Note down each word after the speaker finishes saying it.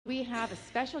We have a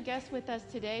special guest with us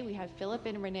today. We have Philip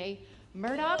and Renee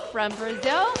Murdoch from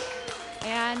Brazil.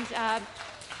 And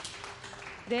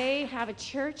they have a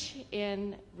church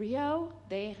in Rio.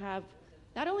 They have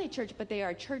not only a church, but they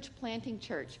are a planting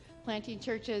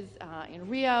churches in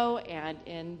Rio and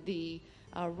in the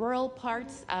rural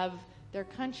parts of their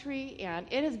country. And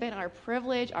it has been our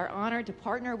privilege, our honor to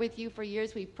partner with you for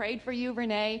years. We've prayed for you,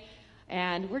 Renee.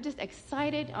 And we're just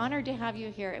excited, honored to have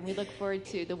you here, and we look forward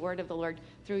to the word of the Lord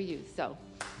through you. So,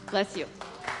 bless you.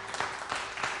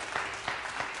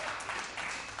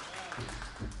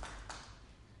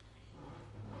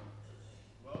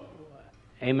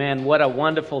 Amen. What a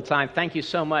wonderful time. Thank you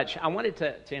so much. I wanted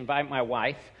to invite my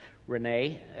wife,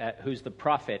 Renee, who's the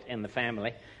prophet in the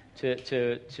family,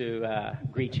 to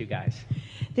greet you guys.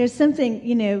 There's something,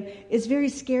 it's very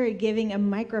scary giving a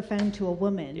microphone to a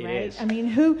woman, it right? Is. I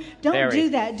mean, do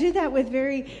that. Do that with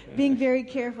being very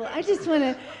careful. I just want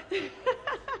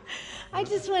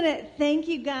to thank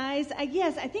you guys. I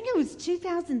think it was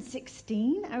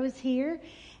 2016 I was here,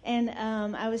 and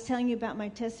I was telling you about my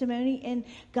testimony, and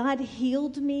God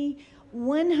healed me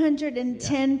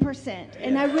 110%. Yeah.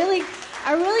 And I really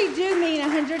do mean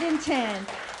 110.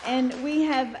 And we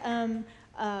have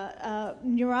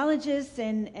neurologists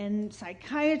and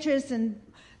psychiatrists and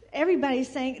everybody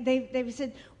saying, they've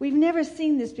said, we've never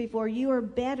seen this before. You are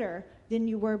better than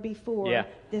you were before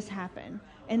this happened.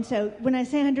 And so when I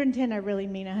say 110, I really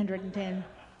mean 110.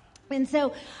 And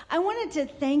so I wanted to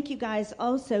thank you guys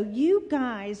also. You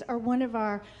guys are one of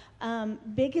our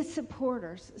biggest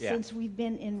supporters since we've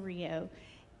been in Rio.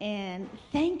 And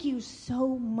thank you so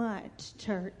much,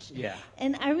 church. Yeah.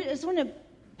 And I just want to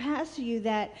pass to you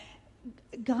that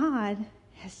God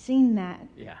has seen that.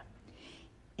 Yeah.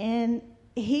 And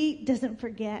he doesn't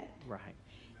forget. Right.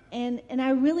 And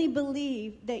I really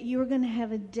believe that you're going to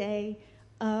have a day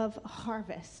of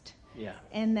harvest. Yeah.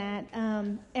 And that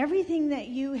everything that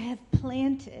you have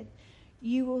planted,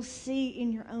 you will see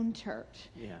in your own church.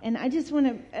 Yeah. And I just want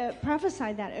to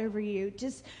prophesy that over you.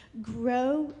 Just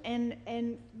grow and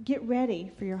get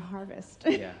ready for your harvest.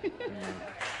 Yeah.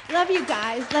 Love you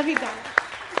guys.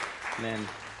 Amen.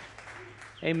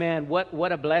 Amen.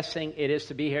 What a blessing it is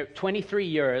to be here. 23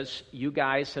 years you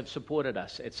guys have supported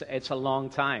us. It's a long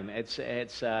time. It's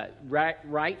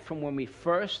right from when we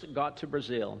first got to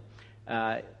Brazil.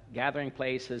 Gathering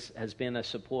Place has been a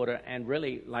supporter, and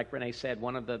really, like Renee said,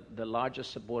 one of the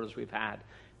largest supporters we've had.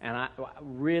 And I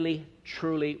really,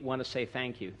 truly want to say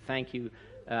thank you. Thank you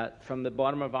from the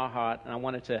bottom of our heart. And I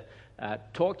wanted to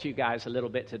talk to you guys a little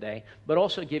bit today, but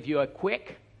also give you a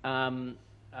quick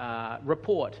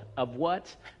report of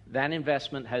what that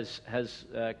investment has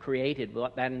created,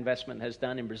 what that investment has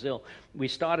done in Brazil. We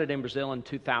started in Brazil in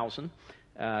 2000.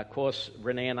 Of course,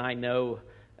 Renee and I know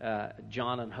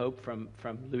John and Hope from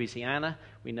Louisiana.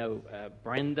 We know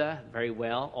Brenda very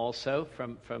well also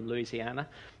from Louisiana.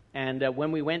 And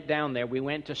when we went down there, we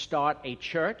went to start a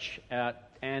church,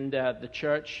 and the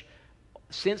church,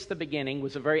 since the beginning,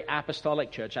 was a very apostolic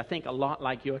church. I think a lot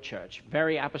like your church.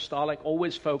 Very apostolic,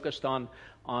 always focused on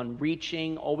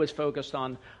reaching, always focused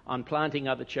on planting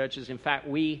other churches. In fact,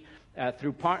 we,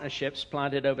 through partnerships,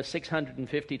 planted over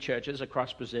 650 churches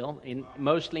across Brazil,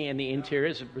 mostly in the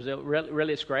interiors of Brazil.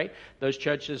 Really, it's great. Those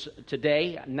churches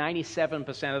today,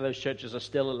 97% of those churches are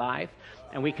still alive,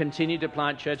 and we continue to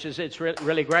plant churches. It's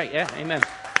really great. Yeah, amen.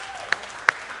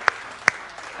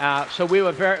 So we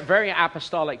were very, very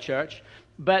apostolic church.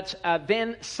 But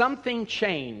then something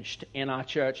changed in our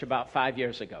church about 5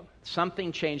 years ago.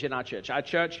 Something changed in our church. Our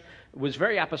church was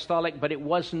very apostolic, but it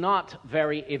was not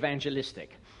very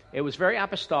evangelistic. It was very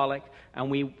apostolic,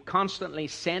 and we constantly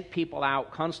sent people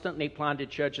out, constantly planted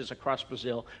churches across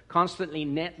Brazil, constantly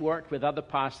networked with other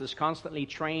pastors, constantly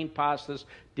trained pastors,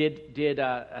 did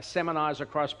seminars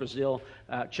across Brazil,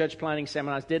 church planting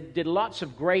seminars, did lots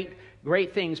of great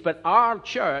things. But our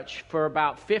church, for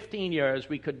about 15 years,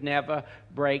 we could never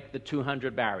break the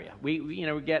 200 barrier. We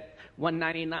get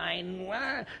 199,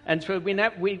 and so we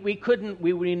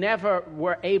never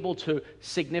were able to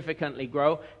significantly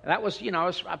grow. That was, I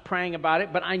was praying about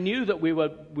it, but I knew that we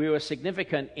were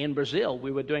significant in Brazil.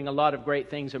 We were doing a lot of great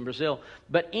things in Brazil,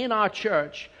 but in our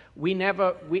church, we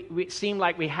seemed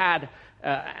like we had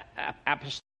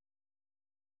apostolic.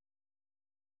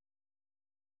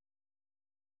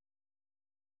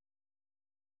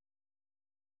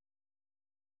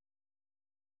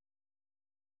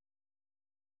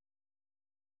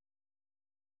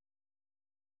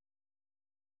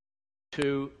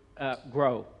 To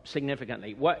grow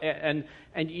significantly.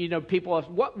 People,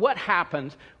 what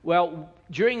happened? Well,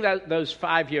 during those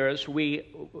 5 years,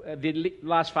 the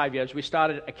last 5 years, we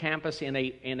started a campus in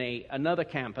another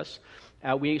campus,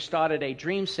 we started a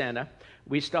dream center.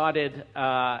 We started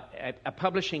a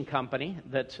publishing company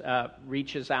that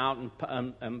reaches out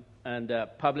and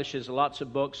publishes lots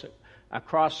of books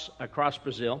across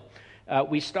Brazil.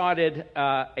 We started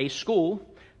a school.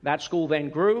 That school then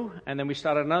grew, and then we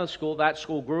started another school. That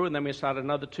school grew, and then we started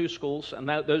another 2 schools, and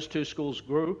those 2 schools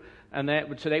grew. And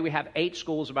today we have 8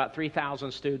 schools, about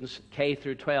 3,000 students, K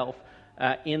through 12,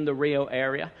 in the Rio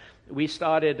area. We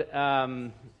started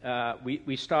the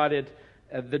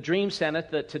Dream Center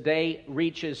that today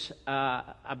reaches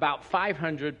about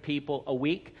 500 people a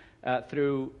week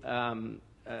through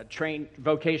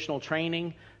vocational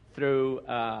training, through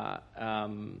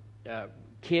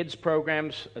kids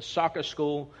programs, a soccer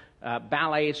school,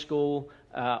 ballet school,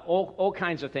 all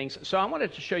kinds of things. So I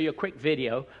wanted to show you a quick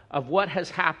video of what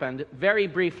has happened very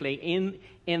briefly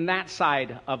in that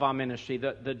side of our ministry,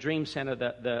 the Dream Center,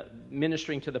 the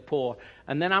ministering to the poor.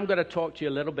 And then I'm going to talk to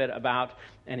you a little bit about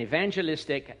an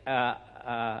evangelistic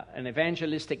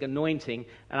anointing,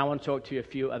 and I want to talk to you a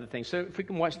few other things. So if we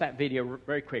can watch that video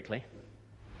very quickly.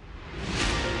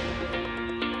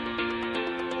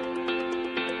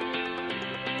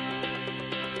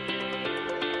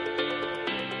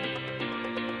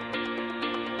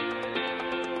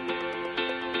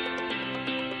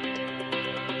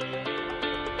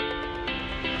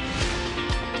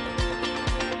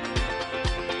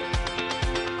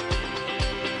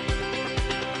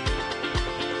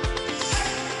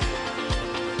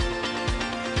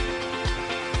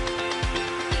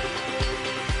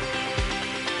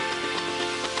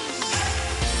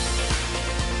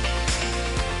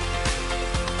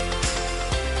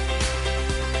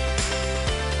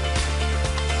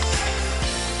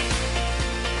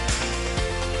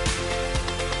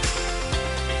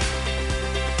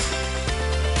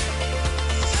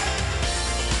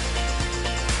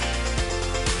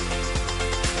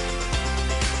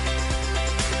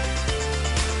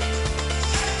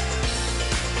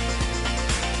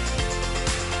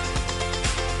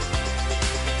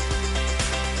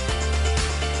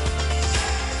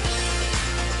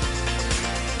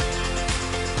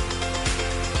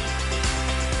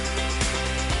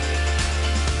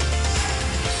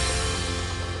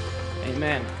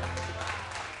 Amen.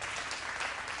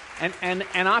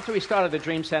 And after we started the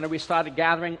Dream Center, we started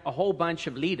gathering a whole bunch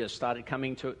of leaders started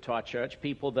coming to our church,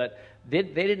 people that they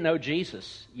didn't know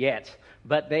Jesus yet,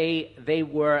 but they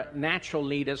were natural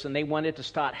leaders, and they wanted to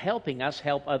start helping us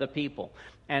help other people.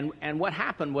 And what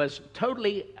happened was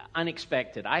totally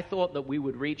unexpected. I thought that we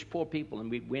would reach poor people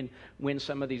and we'd win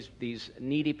some of these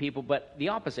needy people, but the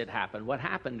opposite happened. What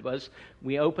happened was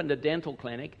we opened a dental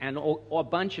clinic, and a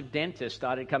bunch of dentists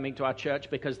started coming to our church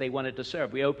because they wanted to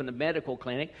serve. We opened a medical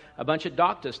clinic. A bunch of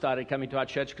doctors started coming to our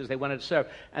church because they wanted to serve.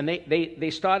 And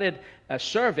they started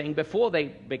serving before they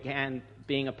began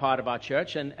being a part of our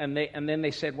church, and then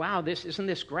they said, wow, isn't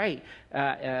this great?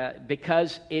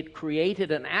 Because it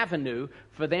created an avenue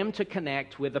for them to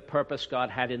connect with the purpose God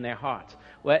had in their heart.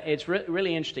 Well, it's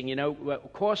really interesting. You know,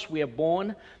 of course, we are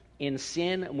born in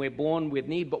sin and we're born with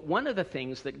need, but one of the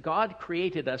things that God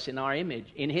created us in our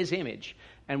image, in His image,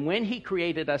 and when He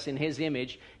created us in His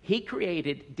image, He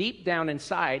created deep down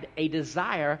inside a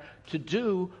desire to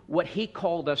do what He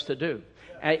called us to do.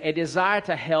 A desire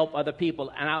to help other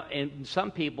people. And some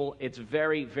people, it's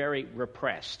very, very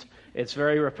repressed. It's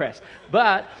very repressed.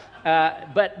 But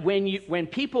when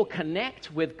people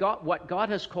connect with God, what God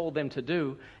has called them to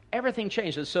do, everything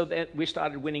changes. So that we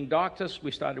started winning doctors. We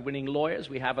started winning lawyers.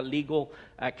 We have a legal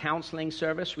counseling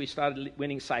service. We started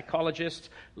winning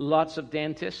psychologists, lots of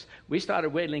dentists. We started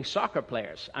winning soccer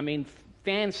players. I mean,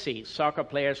 fancy soccer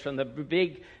players from the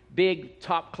big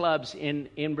top clubs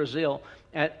in Brazil.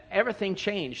 Everything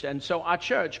changed, and so our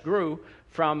church grew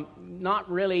from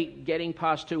not really getting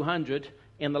past 200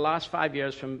 in the last 5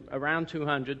 years, from around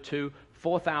 200 to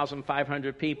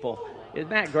 4,500 people.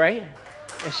 Isn't that great?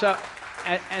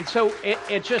 And so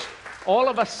it just all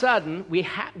of a sudden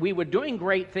we were doing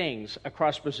great things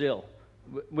across Brazil.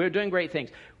 We were doing great things.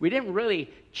 We didn't really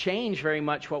change very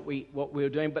much what we were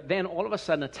doing, but then all of a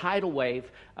sudden a tidal wave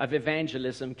of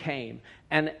evangelism came,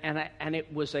 and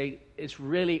it's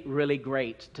really, really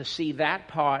great to see that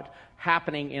part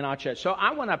happening in our church. So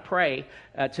I want to pray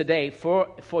today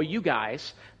for you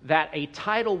guys that a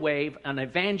tidal wave, an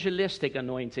evangelistic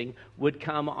anointing would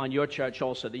come on your church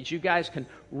also, that you guys can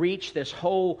reach this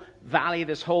whole valley,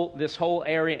 this whole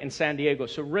area in San Diego.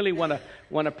 So really want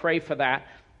to pray for that.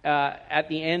 At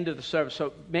the end of the service.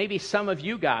 So maybe some of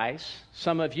you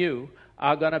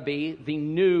are going to be the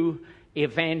new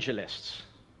evangelists.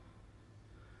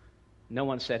 No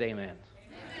one said amen.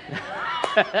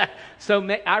 So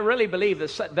I really believe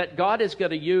that God is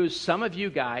going to use some of you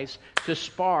guys to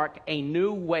spark a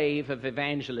new wave of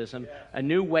evangelism, a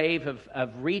new wave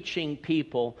of reaching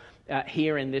people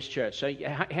here in this church. So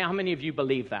how many of you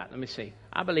believe that? Let me see.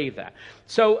 I believe that.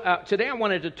 So today I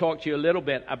wanted to talk to you a little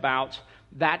bit about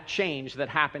that change that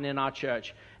happened in our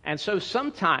church. And so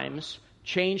sometimes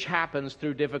change happens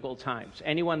through difficult times.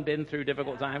 Anyone been through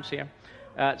difficult times here?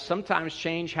 Sometimes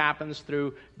change happens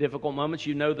through difficult moments.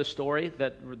 You know the story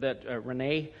that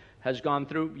Renee has gone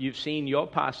through. You've seen your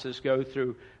pastors go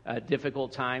through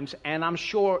difficult times. And I'm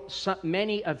sure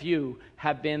many of you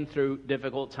have been through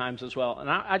difficult times as well. And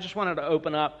I just wanted to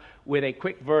open up with a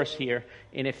quick verse here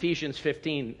in Ephesians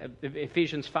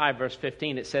 5, verse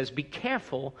 15. It says, "Be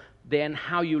careful then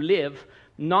how you live,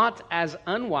 not as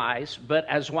unwise, but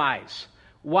as wise."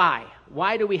 Why?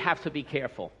 Why do we have to be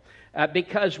careful?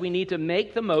 Because we need to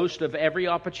make the most of every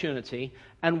opportunity.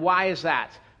 And why is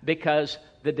that? Because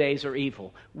the days are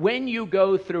evil. When you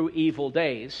go through evil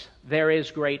days, there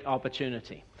is great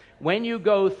opportunity. When you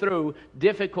go through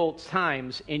difficult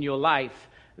times in your life,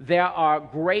 there are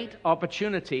great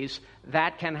opportunities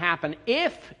that can happen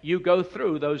if you go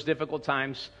through those difficult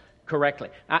times correctly.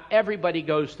 Now, everybody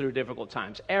goes through difficult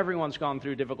times. Everyone's gone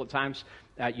through difficult times.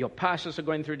 Your pastors are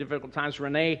going through difficult times.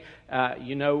 Renee,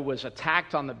 was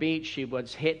attacked on the beach. She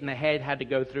was hit in the head, had to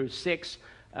go through 6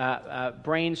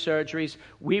 brain surgeries.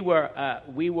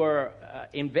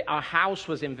 Our house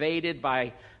was invaded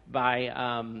by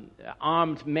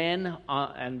armed men,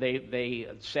 and they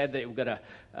said they were going to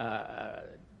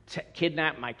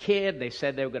kidnap my kid. They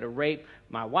said they were going to rape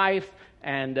my wife,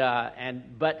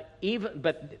 but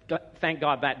thank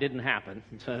God that didn't happen.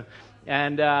 So,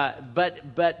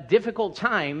 but difficult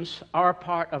times are a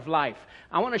part of life.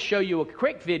 I want to show you a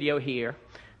quick video here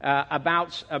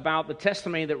about the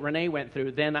testimony that Renee went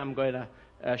through. Then I'm going to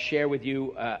share with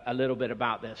you a little bit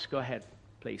about this. Go ahead,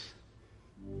 please.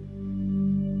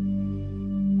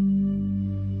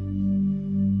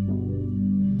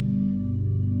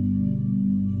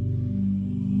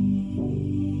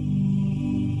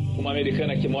 Uma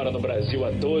americana que mora no Brasil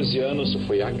há 12 anos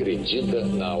foi agredida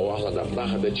na orla da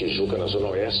Barra da Tijuca, na zona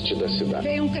oeste da cidade.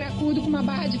 Veio um cracudo com uma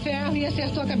barra de ferro e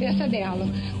acertou a cabeça dela.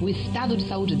 O estado de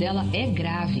saúde dela é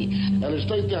grave. Ela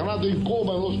está internada em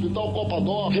coma no Hospital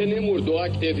Copador. René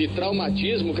Murdoch teve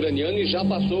traumatismo craniano e já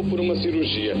passou por uma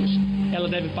cirurgia. Ela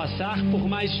deve passar por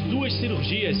mais 2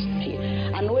 cirurgias.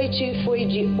 A noite foi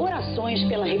de orações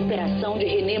pela recuperação de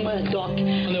René Murdoch.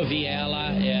 Quando eu vi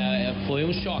ela, foi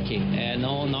um choque,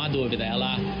 não há dúvida.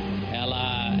 Ela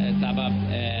estava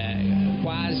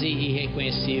quase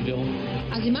irreconhecível.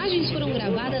 As imagens foram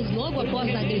gravadas logo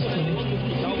após a agressão.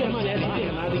 Permanece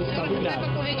internada em estado grave.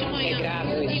 É grave.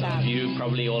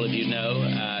 Probably all of you know,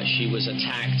 she was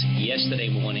attacked yesterday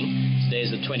morning. Today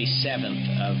is the 27th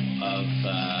of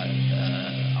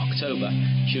October.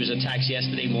 She was attacked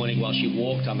yesterday morning while she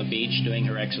walked on the beach doing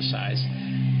her exercise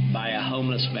by a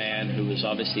homeless man who was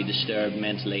obviously disturbed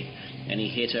mentally, and he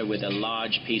hit her with a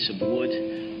large piece of wood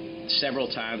several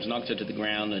times, knocked her to the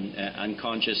ground and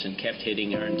unconscious, and kept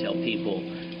hitting her until people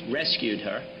rescued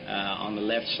her. On the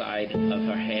left side of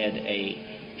her head, a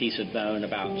piece of bone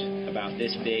about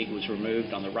this big was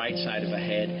removed. On the right side of her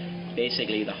head,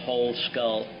 basically the whole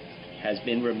skull has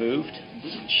been removed.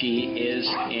 She is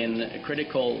in a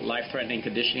critical, life-threatening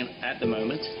condition at the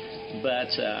moment,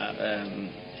 but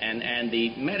and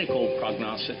the medical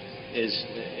prognosis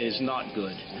is not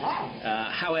good.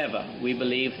 However, we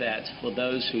believe that for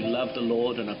those who love the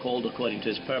Lord and are called according to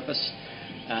His purpose,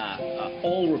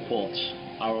 all reports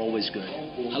are always good.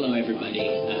 Hello, everybody.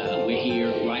 We're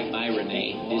here right by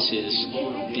Renee. This is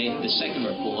the second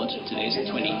report. Today's the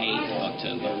 28th of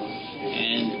October.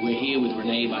 And we're here with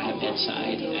Renee by her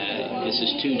bedside. This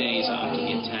is 2 days after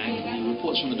the attack. The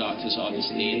reports from the doctors,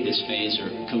 obviously, at this phase are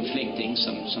conflicting.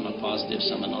 Some are positive,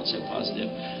 some are not so positive.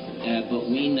 But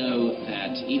we know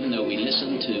that even though we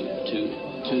listen to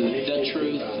the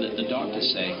truth that the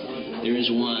doctors say, there is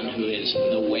one who is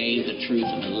the way, the truth,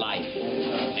 and the life.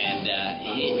 And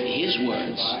his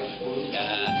words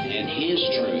and his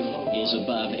truth is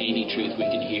above any truth we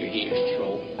can hear here.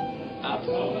 Up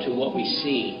to what we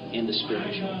see in the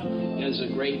spiritual. There's a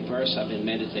great verse I've been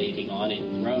meditating on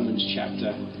in Romans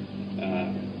chapter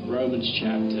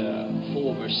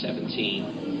 4, verse 17,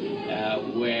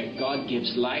 where God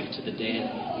gives life to the dead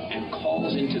and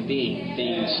calls into being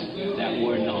things that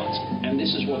were not. And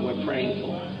this is what we're praying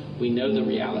for. We know the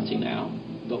reality now,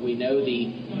 but we know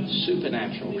the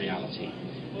supernatural reality.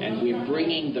 And we're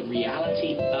bringing the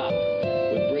reality up.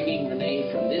 We're bringing Renee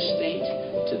from this state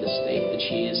to the state that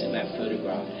she is in that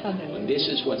photograph. And this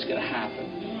is what's going to happen.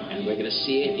 and we're going to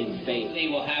see it in faith.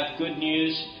 They will have good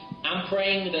news. I'm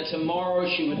praying that tomorrow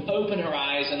she would open her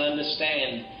eyes and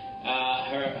understand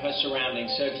her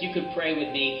surroundings. So if you could pray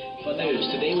with me for those.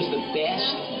 Today was the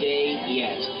best day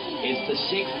yet. It's the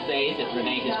 6th day that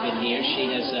Renee has been here.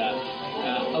 She has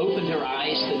opened her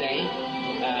eyes today.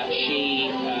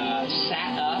 She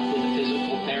sat up with a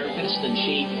physical therapist, and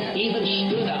she even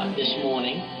stood up this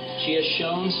morning. She has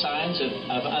shown signs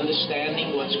of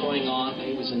understanding what's going on.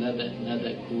 It was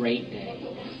another great day,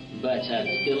 but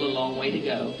still a long way to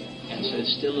go. And so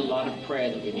there's still a lot of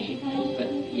prayer that we need.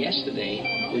 But yesterday,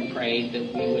 we prayed that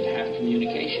we would have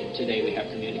communication. Today, we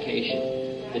have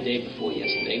communication. The day before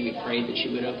yesterday, we prayed that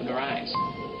she would open her eyes.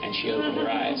 And she opened her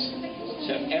eyes.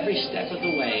 So every step of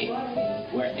the way,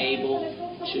 we're able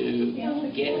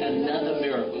to get another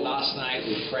miracle. Last night,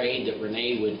 we prayed that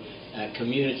Renee would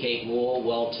communicate more.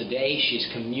 Well, today,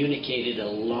 she's communicated a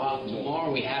lot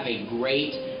more. We have a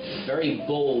great, very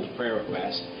bold prayer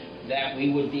request, that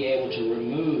we would be able to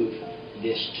remove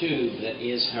this tube that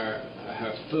is her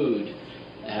food,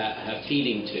 her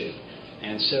feeding tube.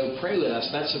 And so pray with us.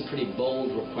 That's a pretty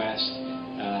bold request.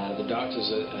 The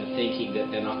doctors are thinking that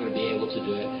they're not going to be able to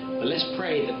do it. But let's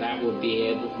pray that we'd be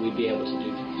able to do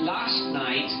it. Last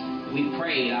night we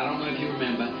prayed, I don't know if you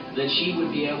remember, that she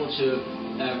would be able to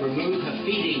remove her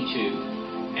feeding tube.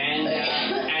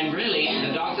 And really,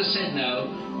 the doctor said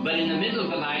no. But in the middle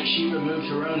of the night, she removed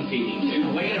her own feeding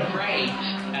tube. We're going to pray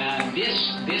this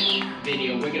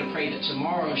video. We're going to pray that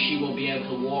tomorrow she will be able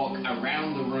to walk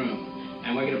around the room.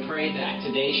 And we're going to pray that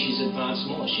today she's advanced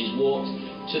more. She's walked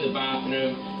to the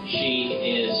bathroom. She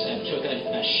took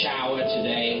a shower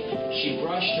today. She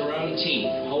brushed her own teeth,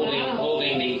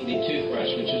 holding the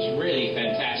toothbrush, which was really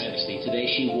fantastic.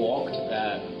 Today she walked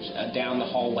down the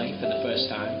hallway for the first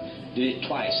time. Did it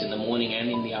twice, in the morning and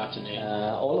in the afternoon.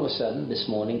 All of a sudden, this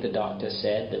morning, the doctor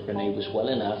said that Renee was well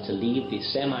enough to leave the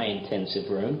semi-intensive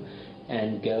room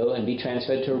and go and be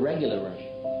transferred to a regular room.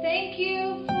 Thank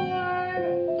you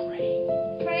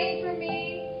for praying for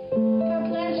me. God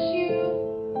bless you.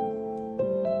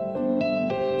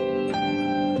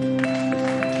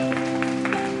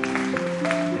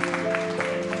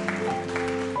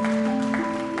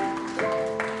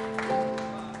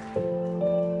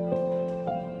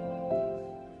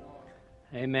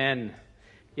 Amen.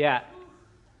 Yeah,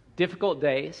 difficult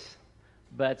days,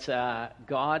 but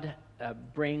God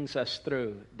brings us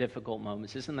through difficult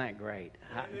moments. Isn't that great?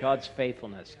 God's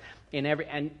faithfulness in every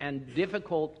and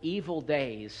difficult, evil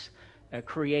days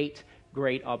create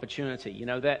great opportunity. You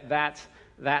know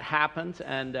that happened,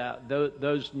 and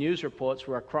those news reports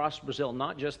were across Brazil,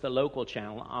 not just the local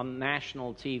channel, on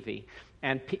national TV,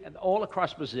 and all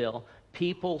across Brazil,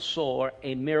 people saw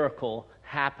a miracle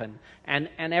happen, and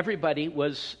everybody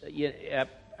was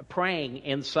praying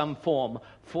in some form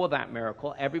for that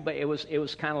miracle. Everybody, it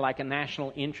was kind of like a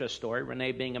national interest story.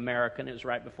 Renee being American, it was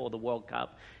right before the World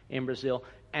Cup in Brazil,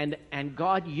 and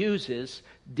God uses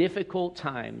difficult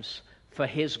times for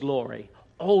His glory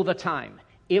all the time,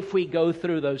 if we go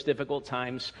through those difficult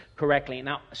times correctly.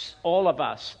 Now, all of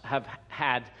us have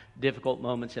had difficult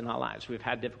moments in our lives. We've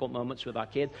had difficult moments with our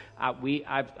kids.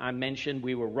 I mentioned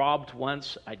we were robbed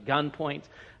once at gunpoint.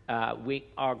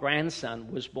 Our grandson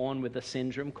was born with a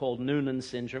syndrome called Noonan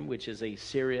syndrome, which is a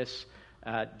serious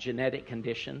genetic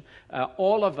condition.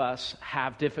 All of us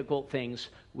have difficult things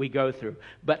we go through.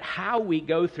 But how we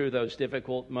go through those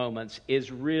difficult moments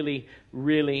is really,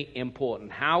 really important.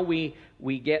 How we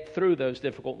get through those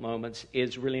difficult moments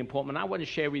is really important. And I want to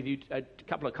share with you a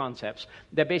couple of concepts.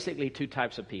 They're basically two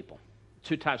types of people.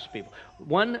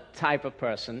 One type of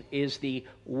person is the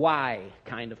why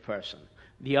kind of person.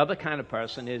 The other kind of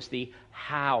person is the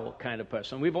how kind of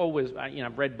person. We've always,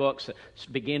 I've read books that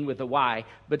begin with the why,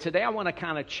 but today I want to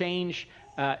kind of change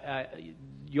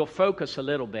your focus a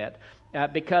little bit,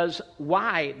 because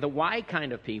the why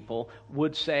kind of people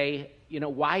would say,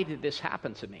 why did this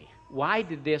happen to me? Why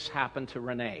did this happen to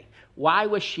Renee? Why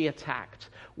was she attacked?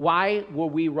 Why were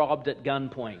we robbed at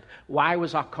gunpoint? Why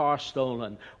was our car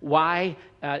stolen? Why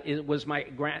was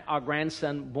our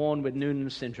grandson born with Noonan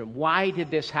syndrome? Why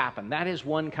did this happen? That is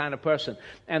one kind of person.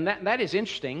 And that is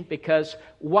interesting, because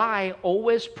why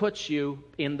always puts you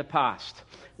in the past.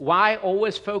 Why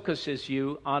always focuses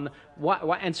you on what.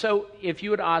 And so if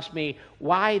you would ask me,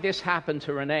 why this happened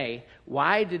to Renee,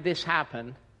 why did this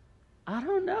happen? I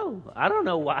don't know why. I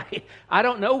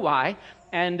don't know why.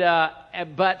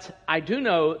 But I do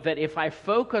know that if I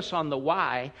focus on the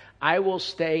why, I will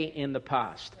stay in the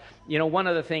past. One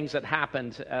of the things that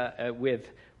happened with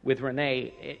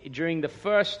Renee during the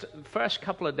first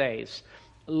couple of days,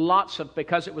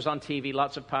 because it was on TV,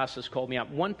 lots of pastors called me up.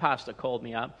 One pastor called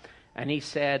me up, and he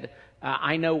said,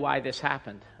 I know why this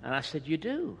happened. And I said, you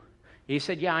do? He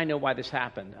said, yeah, I know why this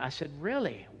happened. I said,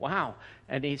 really? Wow.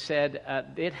 And he said,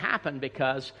 it happened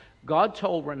because God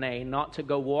told Renee not to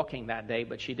go walking that day,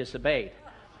 but she disobeyed.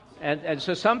 And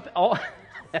so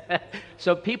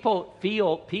so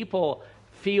people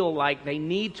feel like they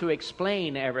need to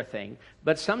explain everything,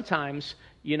 but sometimes,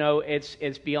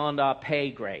 it's beyond our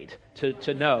pay grade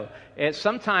to know.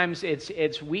 Sometimes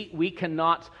we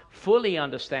cannot fully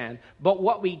understand, but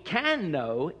what we can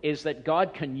know is that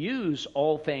God can use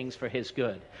all things for His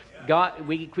good.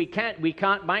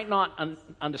 Might not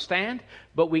understand,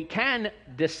 but we can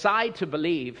decide to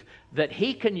believe that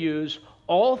He can use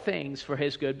all things for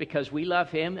His good because we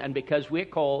love Him and because we're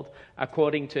called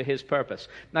according to His purpose.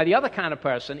 Now, the other kind of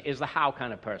person is the how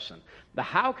kind of person. The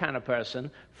how kind of person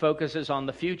focuses on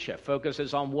the future,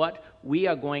 focuses on what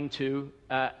we're going to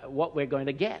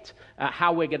get,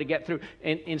 how we're going to get through.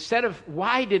 Instead of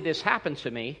why did this happen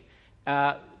to me,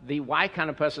 the why kind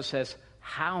of person says,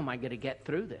 how am I going to get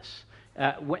through this?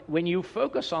 When you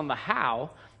focus on the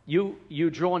how, you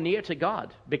draw near to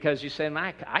God because you say,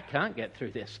 I can't get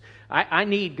through this. I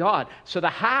need God. So the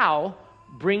how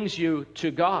brings you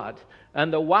to God,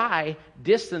 and the why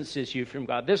distances you from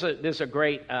God. There's a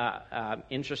great,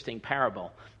 interesting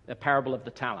parable, the parable of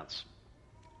the talents.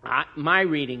 My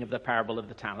reading of the parable of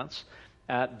the talents,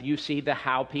 you see the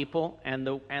how people and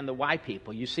the why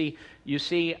people. You see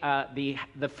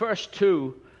the first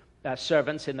two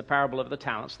servants in the parable of the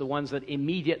talents, the ones that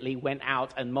immediately went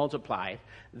out and multiplied,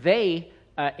 they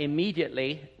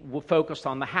immediately were focused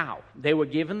on the how. They were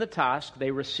given the task,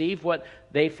 they received what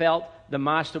they felt the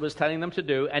master was telling them to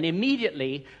do, and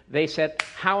immediately they said,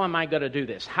 how am I going to do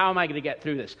this? How am I going to get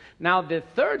through this? Now, the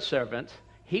third servant,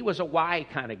 he was a why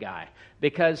kind of guy,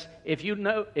 because if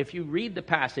you read the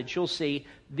passage, you'll see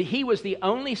he was the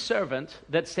only servant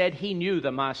that said he knew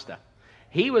the master.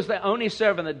 He was the only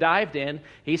servant that dived in.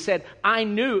 He said, I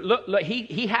knew. Look,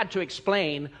 he had to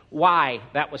explain why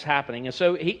that was happening. And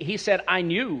so he said, I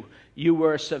knew you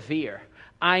were severe.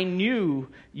 I knew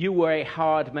you were a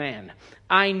hard man.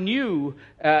 I knew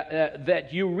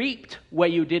that you reaped where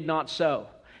you did not sow.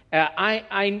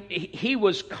 He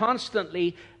was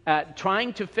constantly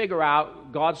trying to figure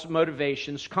out God's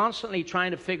motivations, constantly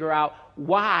trying to figure out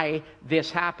why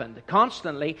this happened,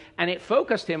 constantly, and it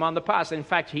focused him on the past. In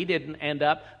fact, he didn't end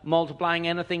up multiplying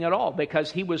anything at all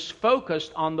because he was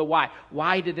focused on the why.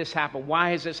 Why did this happen?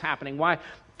 Why is this happening? Why?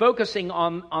 Focusing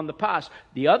on the past.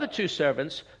 The other two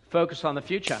servants focused on the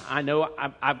future. I know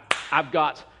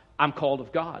I'm called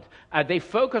of God. They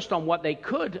focused on what they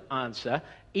could answer,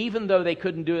 even though they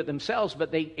couldn't do it themselves,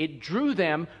 but it drew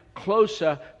them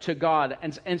closer to God.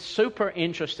 And super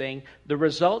interesting, the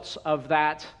results of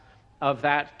that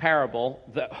parable,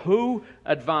 the who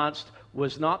advanced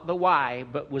was not the why,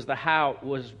 but was the how.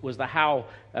 Was the how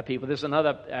people. There's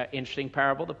another interesting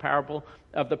parable, the parable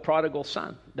of the prodigal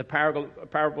son. The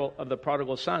parable of the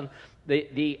prodigal son.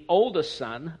 The oldest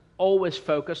son always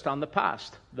focused on the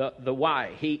past, the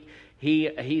why.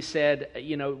 He said,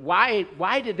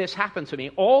 why did this happen to me?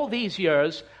 All these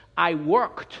years I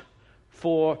worked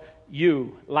for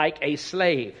you like a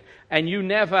slave, and you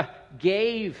never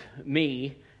gave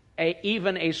me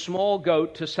even a small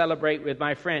goat to celebrate with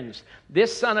my friends.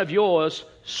 This son of yours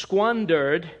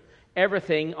squandered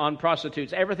everything on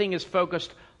prostitutes. Everything is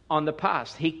focused on the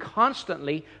past. He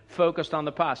constantly focused on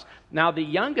the past. Now, the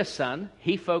youngest son,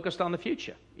 he focused on the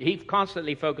future. He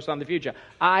constantly focused on the future.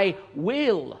 I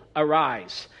will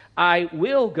arise. I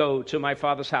will go to my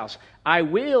father's house. I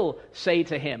will say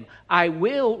to him, I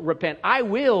will repent. I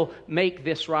will make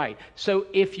this right. So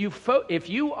if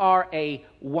you are a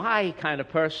why kind of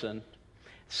person,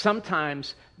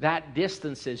 sometimes that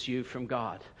distances you from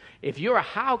God. If you're a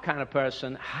how kind of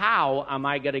person, how am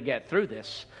I going to get through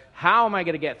this? How am I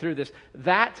going to get through this?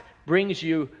 That brings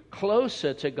you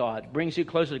closer to God, brings you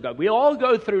closer to God. We all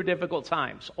go through difficult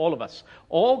times, all of us.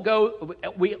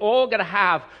 We all going to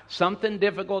have something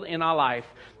difficult in our life.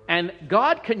 And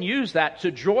God can use that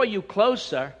to draw you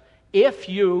closer if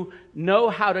you know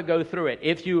how to go through it,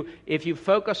 if you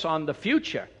focus on the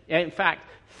future. In fact,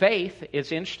 faith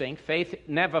is interesting. Faith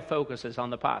never focuses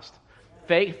on the past.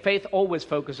 Faith always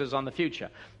focuses on the future.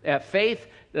 Faith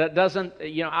doesn't,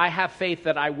 I have faith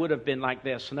that I would have been like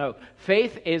this. No.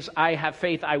 Faith is, I have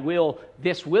faith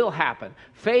this will happen.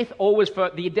 Faith always,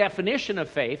 the definition of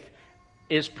faith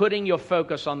is putting your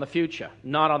focus on the future,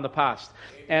 not on the past.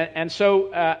 And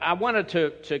so I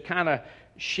wanted to kind of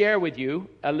share with you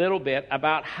a little bit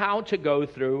about how to go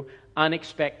through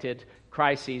unexpected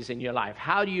crises in your life.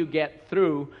 How do you get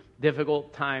through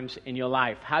difficult times in your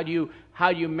life? How do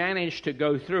you manage to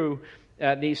go through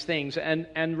these things.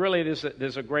 And really,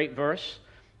 there's a great verse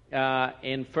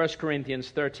in 1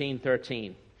 Corinthians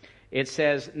 13:13. It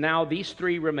says, "Now these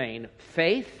three remain,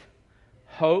 faith,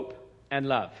 hope, and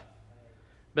love.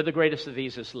 But the greatest of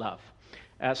these is love."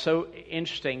 So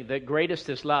interesting. The greatest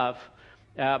is love.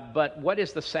 But what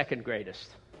is the second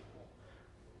greatest?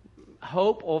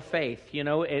 Hope or faith?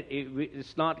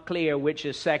 It's not clear which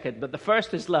is second. But the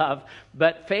first is love.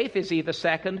 But faith is either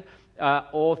second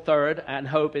or third. And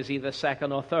hope is either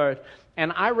second or third.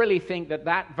 And I really think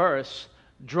that verse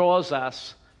draws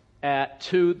us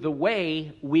to the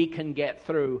way we can get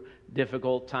through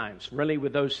difficult times. Really,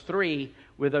 with those three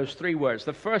words.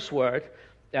 The first word,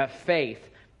 faith.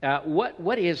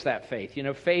 What is that faith?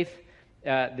 Faith.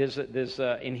 There's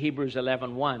in Hebrews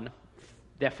 11:1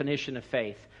 definition of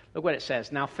faith. Look what it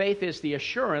says. Now, faith is the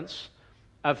assurance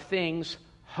of things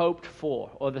hoped for,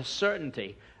 or the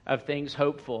certainty of things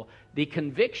hoped for, the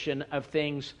conviction of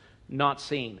things not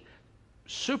seen.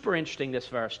 Super interesting, this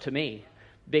verse to me,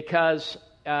 because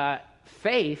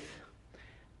faith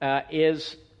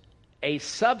is a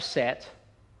subset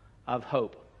of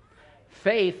hope.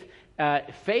 Faith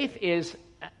is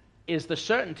the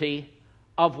certainty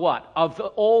of what? Of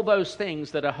all those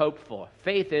things that are hoped for.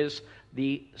 Faith is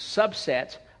the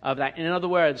subset of that. In other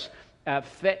words,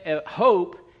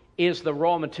 hope is the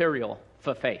raw material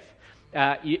for faith.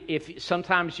 If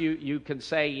sometimes you can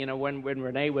say, when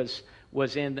Renee was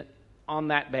on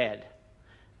that bed,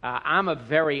 I'm a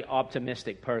very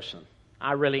optimistic person.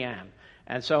 I really am.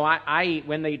 And so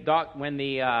when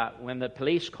the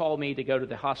police called me to go to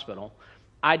the hospital,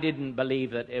 I didn't believe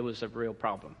that it was a real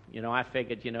problem. I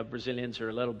figured, Brazilians are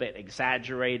a little bit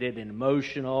exaggerated and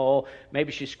emotional.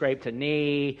 Maybe she scraped her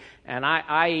knee. And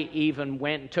I even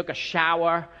went and took a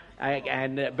shower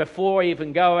and before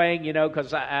even going,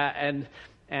 because when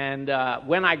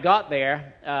I got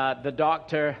there, the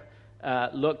doctor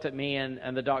looked at me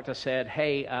and the doctor said,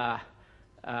 "Hey,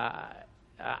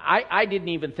 I didn't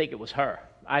even think it was her.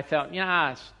 I thought,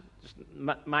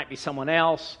 might be someone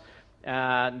else."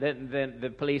 Then the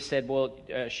police said, "Well,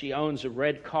 she owns a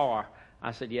red car."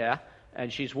 I said, "Yeah."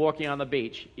 "And she's walking on the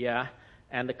beach." "Yeah."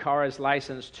 "And the car is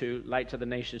licensed to Light to the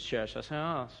Nations Church." I said,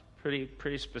 "Oh, it's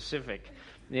pretty specific."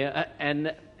 Yeah.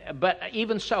 But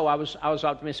even so, I was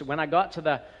optimistic. When I got to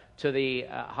the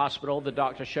hospital, the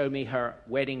doctor showed me her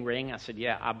wedding ring. I said,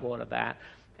 "Yeah, I bought her that."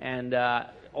 And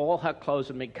all her clothes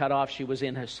had been cut off. She was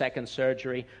in her second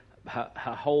surgery. Her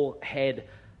whole head.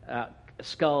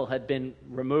 Skull had been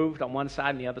removed on one side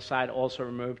and the other side also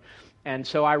removed. And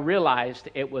so I realized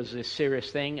it was a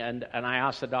serious thing, and I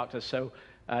asked the doctor, "So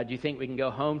do you think we can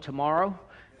go home tomorrow?"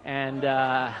 And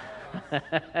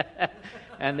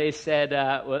and they said,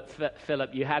 "Well,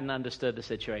 Philip, you hadn't understood the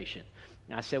situation."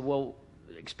 And I said, "Well,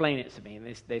 explain it to me." And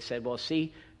they said, "Well,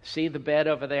 see the bed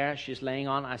over there she's laying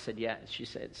on?" I said, "Yeah." She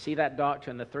said, "See that doctor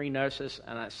and the three nurses?"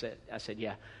 And I said,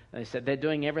 "Yeah." And they said, "They're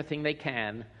doing everything they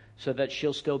can so that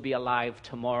she'll still be alive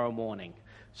tomorrow morning.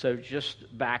 So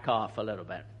just back off a little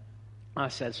bit." I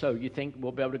said, "So you think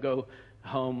we'll be able to go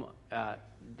home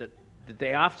the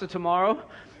day after tomorrow?"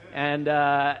 And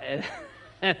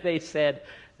they said,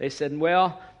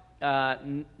 "Well,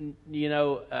 no."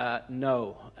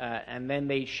 And then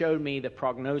they showed me the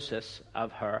prognosis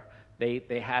of her.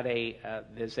 They had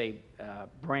there's a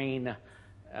brain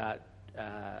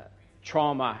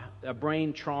trauma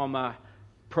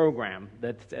program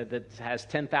that has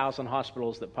 10,000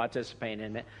 hospitals that participate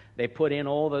in it. They put in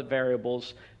all the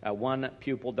variables, one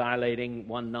pupil dilating,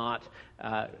 one not,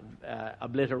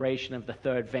 obliteration of the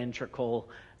third ventricle,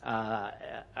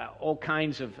 all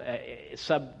kinds of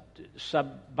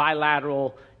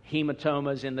bilateral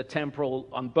hematomas in the temporal,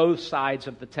 on both sides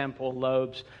of the temporal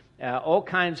lobes, all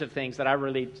kinds of things that I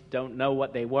really don't know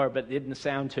what they were, but didn't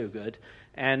sound too good.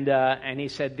 And he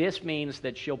said, "This means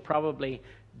that she'll probably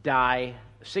die,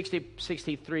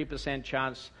 63%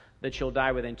 chance that she'll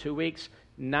die within 2 weeks,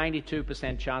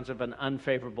 92% chance of an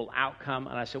unfavorable outcome."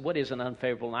 And I said, "What is an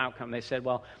unfavorable outcome?" They said,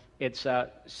 "Well, it's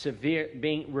severe,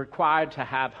 being required to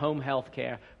have home health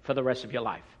care for the rest of your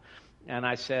life." And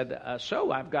I said,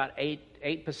 "So I've got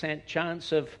 8%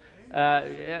 chance of,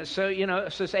 so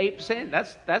it's 8%.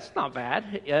 That's not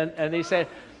bad." And they said,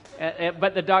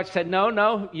 but the doctor said,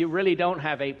 no, you really don't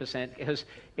have 8%, because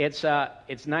it's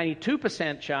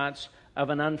 92% chance of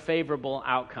an unfavorable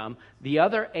outcome. The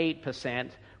other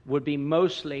 8% would be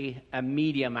mostly a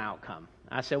medium outcome.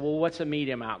 I said, "Well, what's a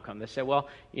medium outcome?" They said, "Well,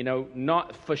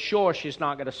 not for sure she's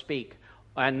not going to speak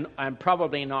and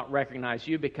probably not recognize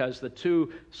you, because the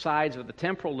two sides of the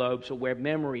temporal lobes are where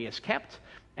memory is kept,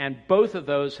 and both of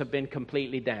those have been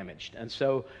completely damaged. And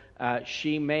so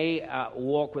She may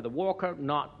walk with a walker,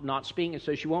 not speaking,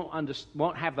 so she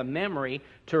won't have the memory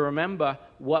to remember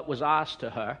what was asked to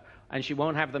her, and she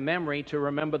won't have the memory to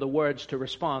remember the words to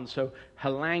respond, so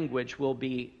her language will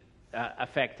be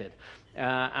affected.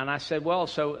 And I said, well,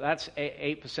 so that's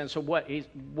 8%.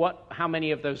 So how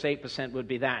many of those 8% would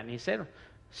be that? And he said,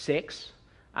 6.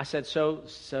 I said,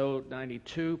 so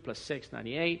 92 plus 6,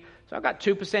 98. So I've got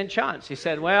 2% chance. He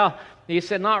said,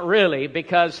 not really,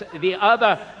 because the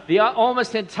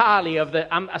almost entirely of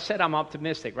I said I'm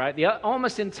optimistic, right?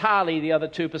 Almost entirely the other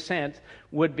 2%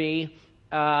 would be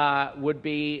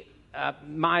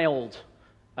mild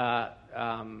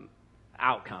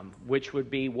outcome, which would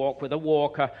be walk with a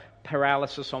walker,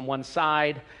 paralysis on one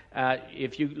side.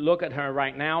 If you look at her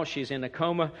right now, she's in a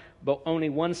coma, but only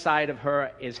one side of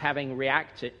her is having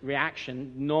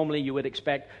reaction. Normally you would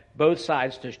expect both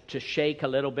sides to shake a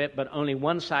little bit, but only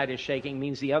one side is shaking,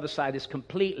 means the other side is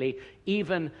completely,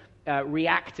 even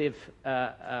reactive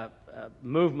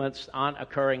movements aren't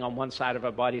occurring on one side of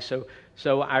her body.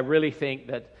 So I really think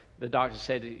that the doctor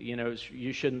said,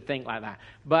 you shouldn't think like that.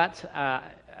 But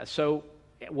so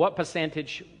what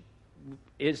percentage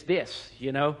is this,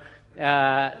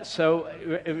 So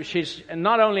she's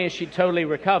not only is she totally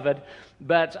recovered,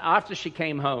 but after she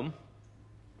came home,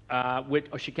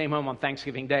 she came home on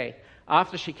Thanksgiving Day.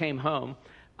 After she came home,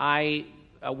 I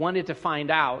wanted to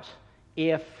find out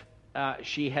if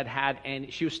she had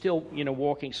and she was still,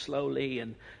 walking slowly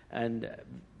and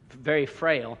very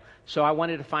frail. So I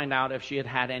wanted to find out if she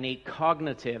had any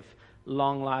cognitive,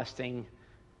 long-lasting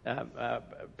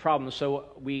problems. So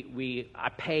I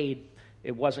paid.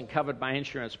 It wasn't covered by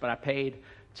insurance, but I paid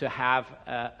to have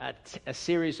a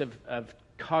series of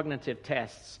cognitive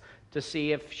tests to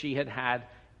see if she had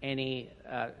any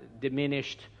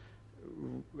diminished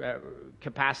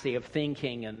capacity of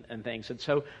thinking and things. And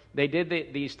so they did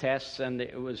these tests, and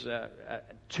it was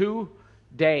 2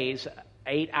 days,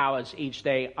 8 hours each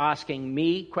day, asking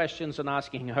me questions and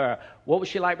asking her, what was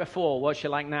she like before? What's she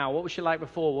like now? What was she like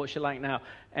before? What's she like now?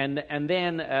 And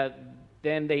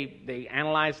then they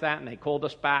analyzed that, and they called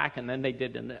us back, and then they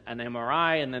did an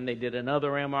MRI, and then they did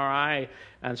another MRI.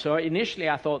 And so initially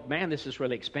I thought, man, this is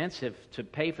really expensive to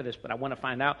pay for this, but I want to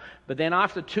find out. But then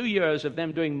after 2 years of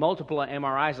them doing multiple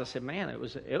MRIs, I said, man, it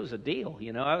was a deal.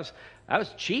 I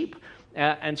was cheap.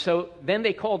 And so then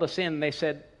they called us in, and they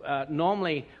said,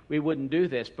 normally we wouldn't do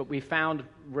this, but we found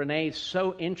Renee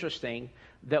so interesting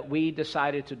that we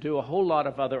decided to do a whole lot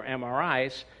of other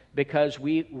MRIs, because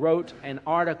we wrote an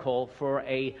article for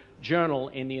a journal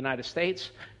in the United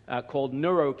States called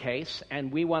NeuroCase, and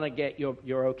we want to get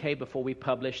your okay before we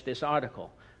publish this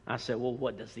article. I said, well,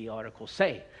 what does the article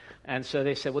say? And so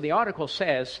they said, well, the article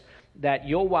says that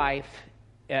your wife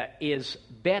has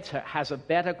a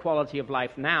better quality of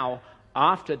life now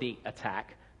after the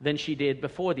attack than she did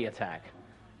before the attack.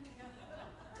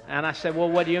 And I said, well,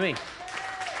 what do you mean?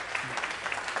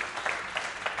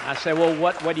 I said, well,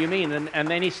 what do you mean? And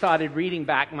then he started reading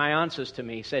back my answers to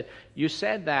me. He said, you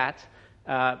said that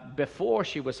before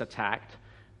she was attacked,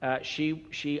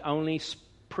 she only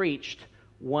preached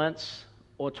once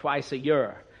or twice a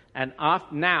year. And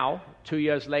now, 2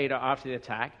 years later after the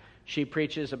attack, she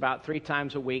preaches about 3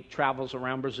 times a week, travels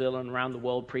around Brazil and around the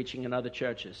world preaching in other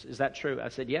churches. Is that true? I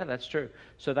said, yeah, that's true.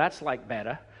 So that's like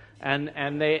better. And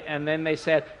then they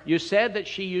said, you said that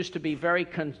she used to be very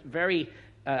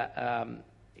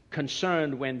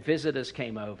concerned when visitors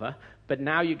came over, but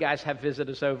now you guys have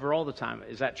visitors over all the time.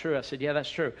 Is that true? I said, yeah,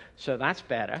 that's true. So that's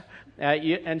better.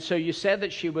 And so you said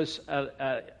that she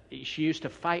used to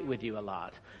fight with you a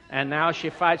lot, and now she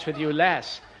fights with you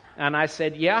less. And I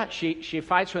said, yeah, she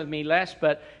fights with me less,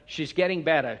 but she's getting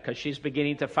better because she's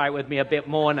beginning to fight with me a bit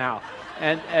more now.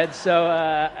 And so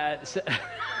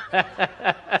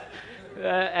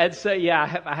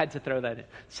yeah, I had to throw that in.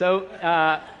 So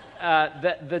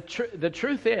the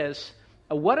truth is,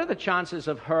 what are the chances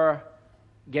of her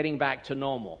getting back to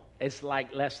normal? It's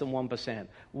like less than 1%.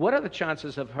 What are the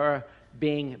chances of her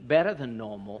being better than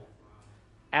normal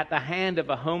at the hand of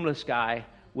a homeless guy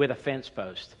with a fence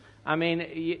post? I mean,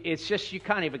 it's just, you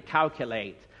can't even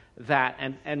calculate that.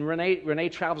 And Renee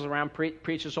travels around,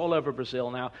 preaches all over Brazil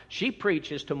now. She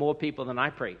preaches to more people than I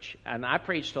preach. And I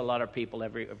preach to a lot of people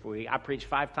every week. I preach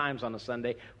 5 times on a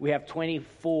Sunday. We have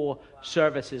 24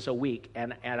 services a week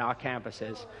at our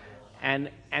campuses.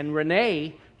 And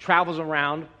Renee travels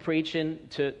around preaching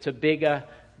to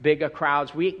bigger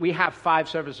crowds. We have 5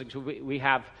 services. We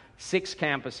have 6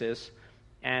 campuses.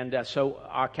 And so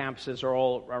our campuses are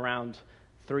all around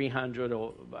 300,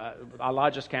 or our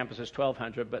largest campus is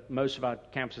 1,200, but most of our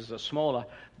campuses are smaller.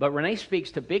 But Renee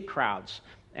speaks to big crowds,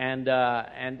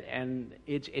 And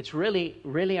it's really,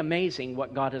 really amazing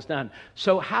what God has done.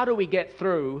 So how do we get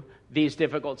through these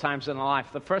difficult times in our life?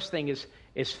 The first thing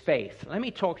is faith. Let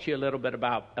me talk to you a little bit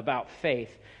about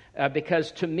faith,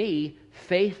 because to me,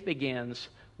 faith begins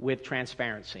with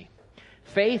transparency.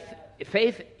 Faith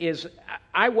is,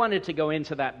 I wanted to go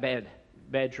into that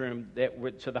bedroom,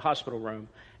 to the hospital room,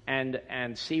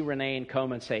 and see Renee in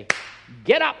coma and say,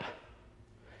 "Get up,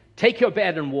 take your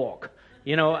bed and walk."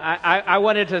 You know, I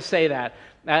wanted to say that.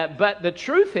 But the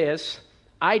truth is,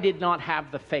 I did not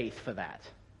have the faith for that.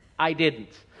 I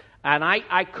didn't. And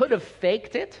I could have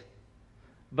faked it,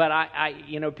 but I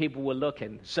people were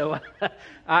looking. So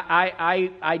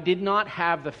I did not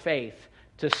have the faith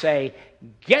to say,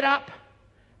 "Get up,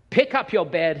 pick up your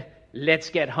bed, let's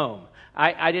get home."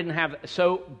 I didn't have,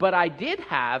 but I did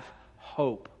have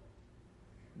hope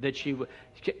that she would.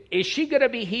 Is she going to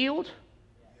be healed?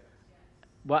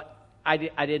 What? I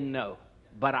didn't know,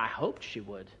 but I hoped she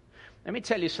would. Let me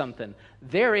tell you something.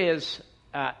 There is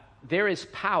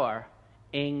power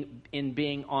in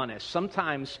being honest.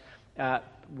 Sometimes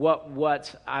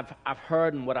what I've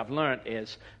heard and what I've learned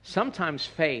is sometimes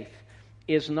faith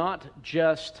is not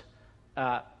just.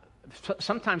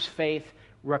 Sometimes faith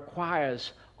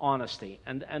requires honesty,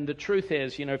 and the truth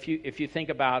is, if you think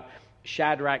about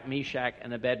Shadrach, Meshach,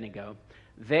 and Abednego,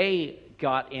 they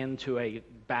got into a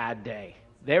bad day.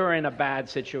 They were in a bad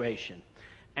situation.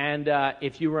 And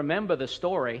if you remember the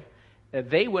story,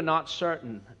 they were not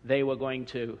certain they were going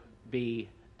to be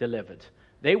delivered.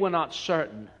 They were not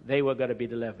certain they were going to be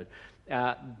delivered.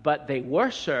 But they were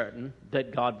certain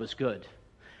that God was good.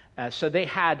 So they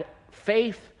had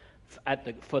faith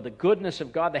for the goodness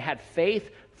of God. They had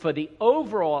faith for the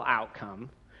overall outcome,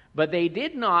 but they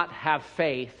did not have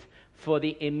faith for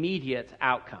the immediate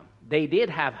outcome. They did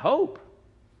have hope.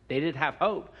 They did have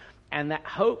hope. And that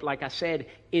hope, like I said,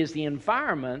 is the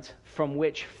environment from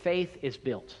which faith is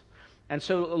built. And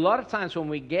so a lot of times when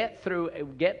we get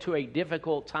to a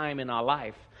difficult time in our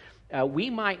life, we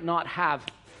might not have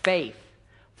faith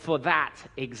for that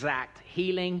exact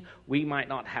healing. We might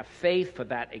not have faith for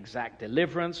that exact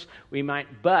deliverance.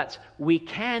 But we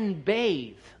can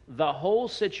bathe the whole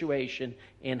situation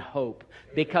in hope,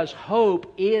 because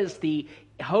hope is the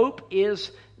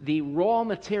raw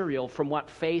material from what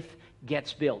faith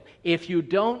gets built. If you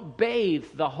don't bathe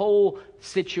the whole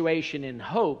situation in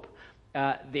hope,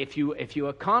 if you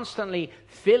are constantly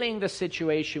filling the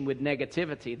situation with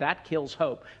negativity, that kills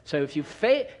hope. So if you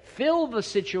fill the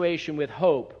situation with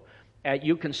hope,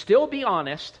 you can still be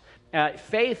honest.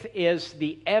 Faith is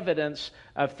the evidence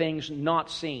of things not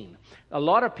seen. A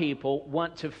lot of people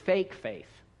want to fake faith.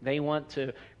 They want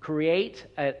to create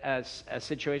a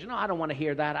situation. No, I don't want to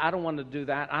hear that. I don't want to do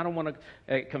that. I don't want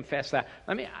to confess that.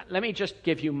 Let me just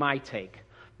give you my take.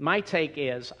 My take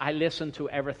is I listened to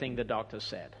everything the doctors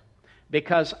said,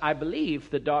 because I believe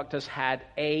the doctors had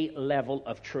a level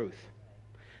of truth.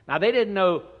 Now, they didn't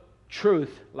know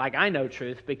truth like I know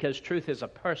truth, because truth is a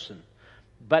person.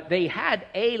 But they had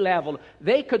a level.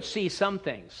 They could see some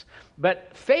things.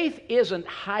 But faith isn't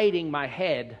hiding my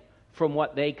head from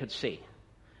what they could see.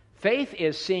 Faith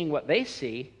is seeing what they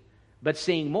see, but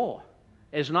seeing more.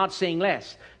 Is not seeing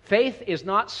less. Faith is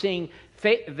not seeing.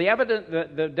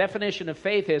 The definition of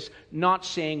faith is not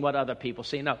seeing what other people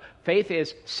see. No, faith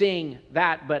is seeing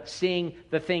that, but seeing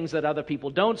the things that other people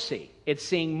don't see. It's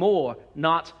seeing more,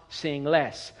 not seeing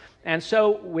less. And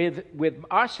so with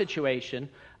our situation,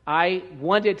 I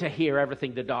wanted to hear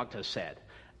everything the doctor said.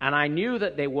 And I knew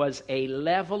that there was a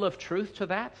level of truth to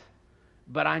that,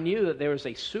 but I knew that there was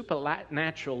a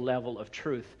supernatural level of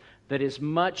truth that is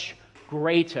much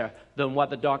greater than what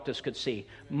the doctors could see.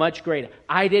 Much greater.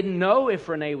 I didn't know if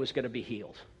Renee was going to be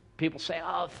healed. People say,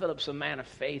 "Oh, Philip's a man of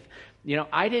faith."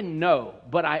 I didn't know.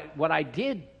 But what I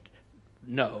did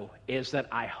know is that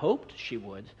I hoped she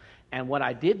would. And what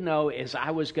I did know is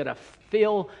I was going to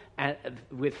fill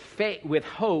with faith, with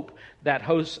hope, that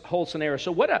whole scenario.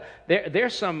 So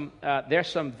there's some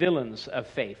villains of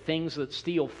faith, things that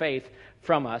steal faith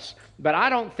from us. But I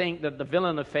don't think that the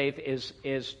villain of faith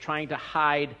is trying to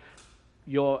hide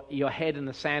your head in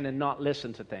the sand and not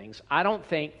listen to things. I don't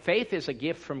think faith is a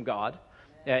gift from God.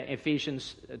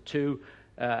 Ephesians 2,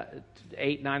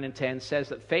 8, 9, and 10 says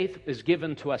that faith is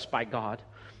given to us by God.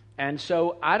 And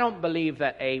so I don't believe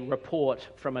that a report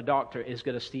from a doctor is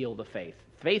going to steal the faith.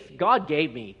 Faith, God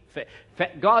gave me.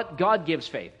 God gives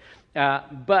faith.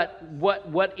 But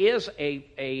what is a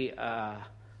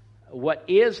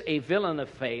villain of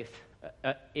faith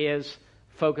is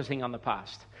focusing on the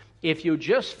past. If you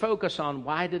just focus on,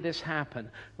 why did this happen?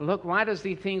 Look, why does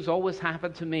these things always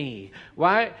happen to me?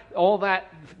 Why all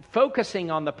that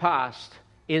focusing on the past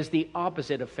is the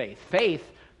opposite of faith. Faith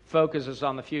focuses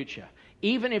on the future.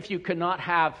 Even if you cannot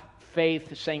have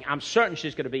faith saying, I'm certain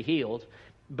she's going to be healed,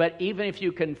 but even if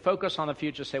you can focus on the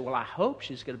future, say, well, I hope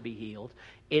she's going to be healed,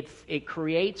 it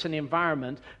creates an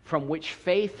environment from which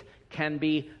faith can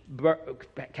be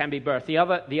birthed.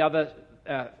 The other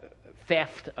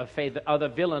theft of faith, the other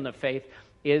villain of faith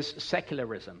is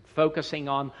secularism, focusing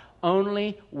on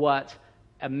only what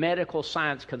a medical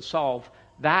science can solve.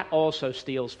 That also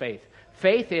steals faith.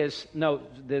 Faith is, no,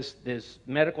 this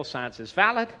medical science is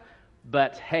valid,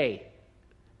 but hey,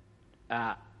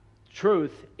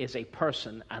 truth is a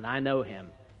person, and I know him.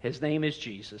 His name is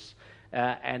Jesus,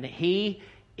 and he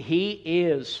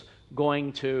is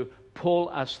going to pull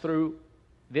us through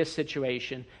this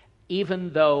situation,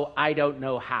 even though I don't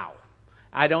know how.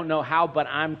 I don't know how, but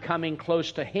I'm coming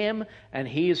close to him, and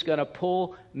he's going to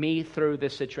pull me through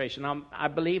this situation. I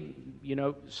believe,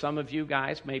 some of you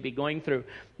guys may be going through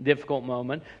a difficult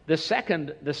moment. The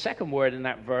second word in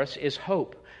that verse is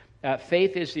hope.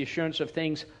 Faith is the assurance of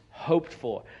things hoped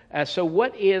for. So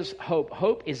what is hope?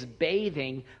 Hope is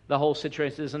bathing the whole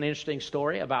situation. There's an interesting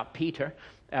story about Peter,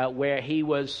 where he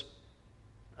was,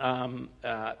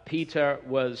 Peter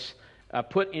was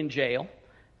put in jail.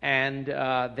 And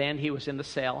then he was in the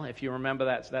cell. If you remember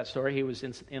that story, he was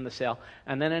in the cell.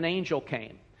 And then an angel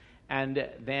came. And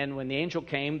then when the angel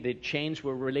came, the chains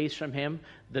were released from him.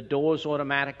 The doors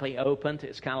automatically opened.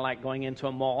 It's kind of like going into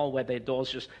a mall where the doors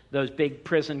just, those big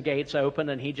prison gates opened,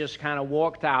 and he just kind of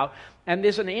walked out. And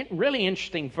there's a really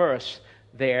interesting verse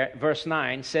there. Verse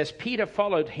 9 says, Peter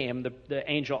followed him, the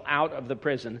angel, out of the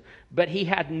prison, but he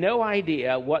had no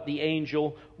idea what the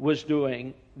angel was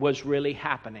doing was really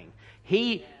happening.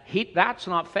 That's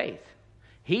not faith.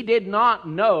 He did not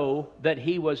know that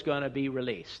he was going to be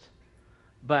released,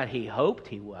 but he hoped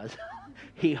he was.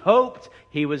 He hoped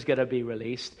he was going to be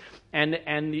released. And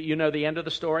the end of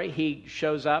the story, he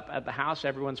shows up at the house,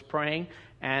 everyone's praying,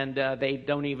 and they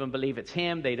don't even believe it's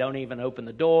him. They don't even open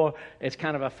the door. It's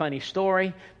kind of a funny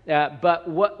story. But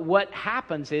what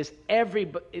happens is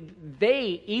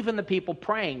even the people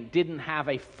praying didn't have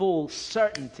a full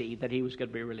certainty that he was going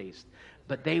to be released.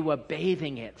 But they were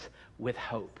bathing it with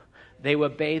hope. They were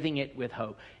bathing it with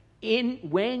hope.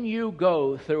 When you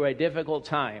go through a difficult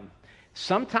time,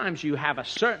 sometimes you have a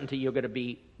certainty you're going to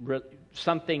be,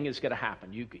 something is going to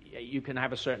happen. You can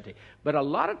have a certainty. But a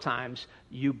lot of times,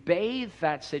 you bathe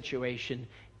that situation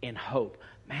in hope.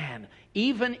 Man,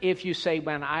 even if you say,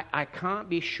 man, I can't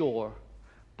be sure,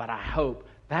 but I hope,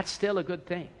 that's still a good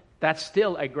thing. That's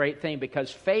still a great thing,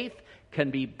 because faith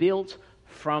can be built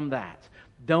from that.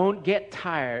 Don't get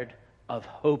tired of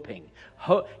hoping.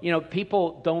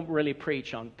 People don't really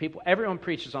preach on people. Everyone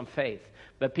preaches on faith,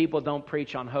 but people don't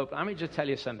preach on hope. Let me just tell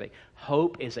you something.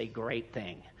 Hope is a great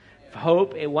thing.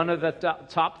 Hope is one of the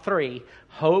top three.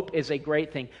 Hope is a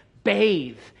great thing.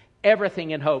 Bathe everything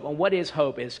in hope. And what is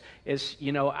hope? I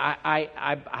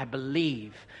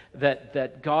believe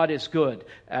that God is good.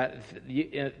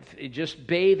 Just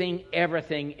bathing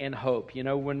everything in hope.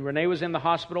 When Renee was in the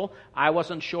hospital, I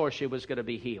wasn't sure she was going to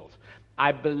be healed.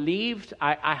 I believed,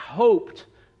 I hoped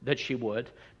that she would,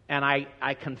 and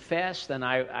I confessed, and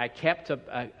I kept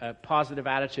a positive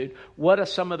attitude. What are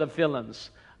some of the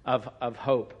villains of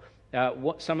hope?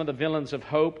 Some of the villains of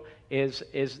hope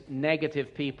is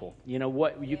negative people.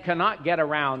 You cannot get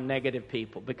around negative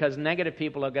people, because negative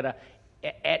people are going to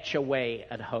etch away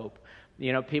at hope.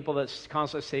 People that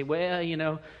constantly say, well,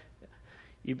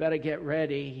 you better get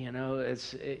ready.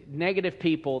 Negative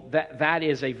people. That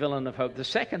is a villain of hope. The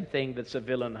second thing that's a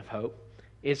villain of hope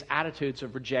is attitudes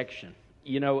of rejection.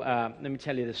 Let me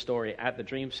tell you this story. At the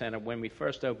Dream Center, when we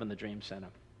first opened the Dream Center,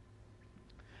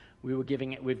 we've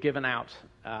given out,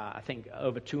 I think,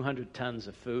 over 200 tons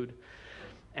of food.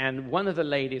 And one of the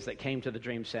ladies that came to the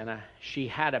Dream Center, she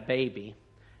had a baby,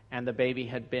 and the baby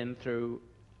had been through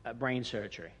brain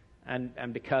surgery.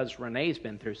 And because Renee's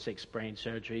been through 6 brain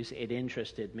surgeries, it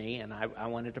interested me, and I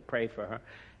wanted to pray for her.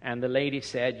 And the lady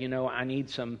said, I need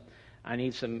some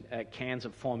cans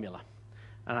of formula.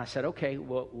 And I said, okay,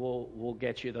 we'll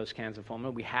get you those cans of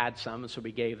formula. We had some, so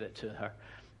we gave it to her.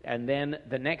 And then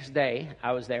the next day,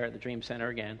 I was there at the Dream Center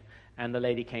again, and the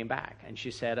lady came back, and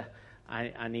she said,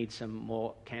 I need some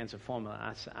more cans of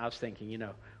formula. I was thinking,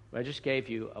 I just gave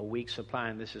you a week's supply,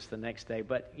 and this is the next day.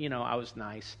 But, I was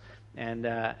nice. And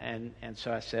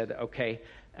so I said, okay.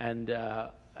 And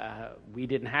we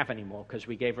didn't have any more because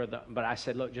we gave her but I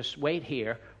said, look, just wait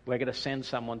here. We're going to send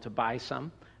someone to buy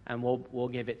some, and we'll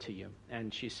give it to you.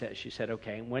 And she said,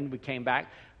 okay. And when we came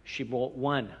back, she bought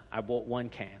one. I bought 1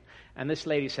 can. And this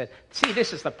lady said, see,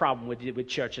 this is the problem with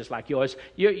churches like yours.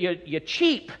 You're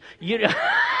cheap.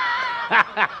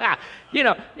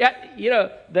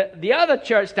 The other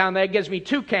church down there gives me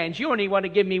 2 cans. You only want to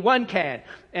give me 1 can.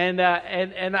 And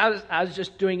I was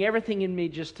just doing everything in me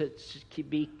just to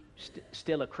be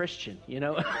still a Christian,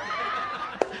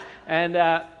 and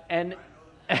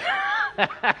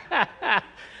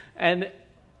and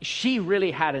she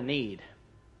really had a need.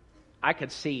 I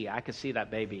could see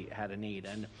that baby had a need,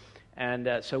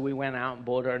 and so we went out and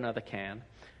bought her another can.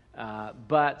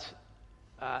 But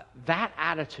that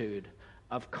attitude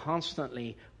of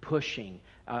constantly pushing,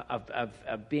 of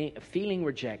feeling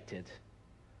rejected,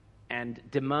 and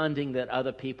demanding that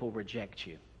other people reject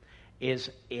you, it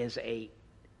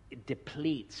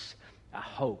depletes a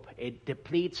hope. It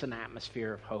depletes an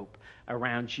atmosphere of hope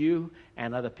around you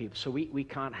and other people. So we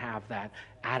can't have that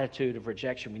attitude of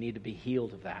rejection. We need to be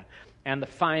healed of that. And the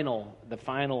final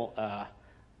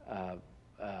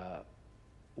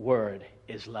word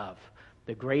is love.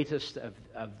 The greatest of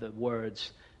the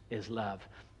words is love.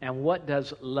 And what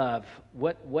does love?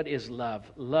 What is love?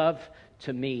 Love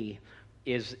to me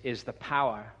is the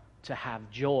power to have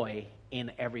joy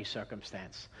in every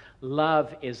circumstance.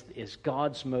 Love is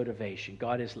God's motivation.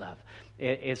 God is love.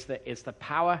 It's the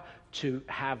power to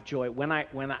have joy. When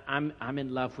I'm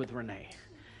in love with Renee,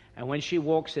 and when she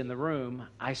walks in the room,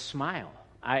 I smile.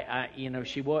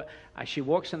 She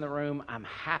walks in the room, I'm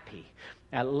happy.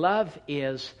 Love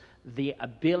is the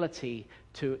ability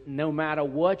to, no matter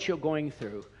what you're going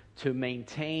through, to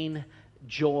maintain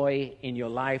joy in your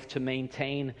life, to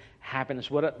maintain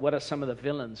happiness. What are some of the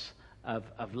villains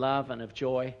of love and of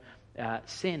joy?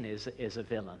 Sin is a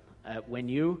villain. When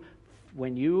you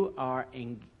are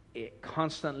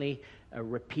constantly,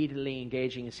 repeatedly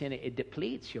engaging in sin, it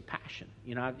depletes your passion.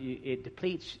 It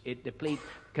depletes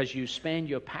because you spend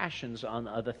your passions on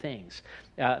other things.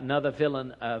 Another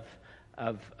villain of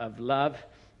love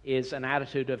is an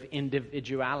attitude of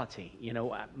individuality.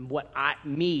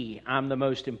 I'm the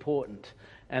most important.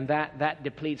 And that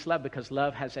depletes love, because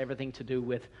love has everything to do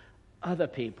with other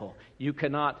people. You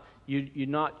don't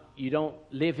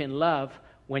live in love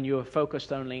when you're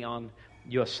focused only on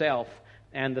yourself.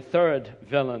 And the third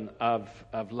villain of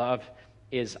love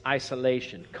is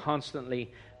isolation, constantly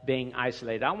being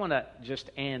isolated. I want to just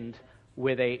end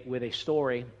with a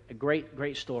story, a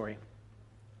great story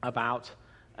about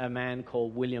a man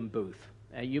called William Booth.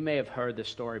 You may have heard this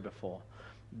story before,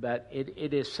 but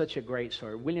it is such a great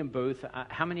story. William Booth,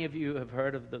 how many of you have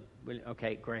heard of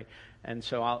okay, great. And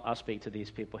so I'll speak to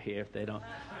these people here if they don't.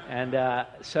 And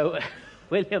so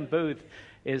William Booth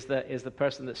is the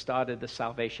person that started the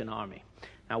Salvation Army.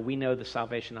 Now, we know the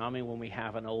Salvation Army when we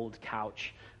have an old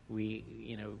couch. We,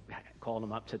 call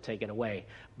them up to take it away.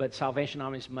 But Salvation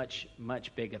Army is much,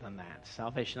 much bigger than that.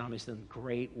 Salvation Army has done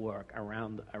great work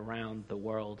around the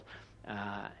world.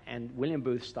 And William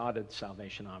Booth started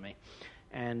Salvation Army.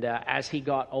 And as he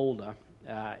got older,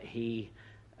 he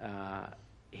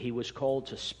was called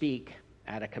to speak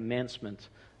at a commencement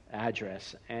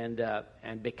address. And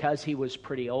because he was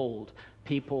pretty old,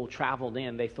 people traveled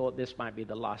in. They thought this might be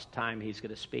the last time he's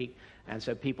going to speak. And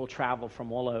so people traveled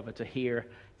from all over to hear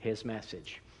his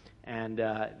message. And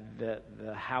the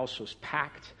house was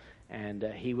packed, and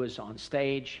he was on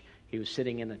stage. He was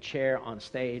sitting in a chair on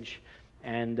stage.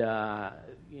 And,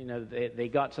 they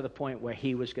got to the point where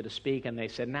he was going to speak, and they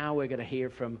said, now we're going to hear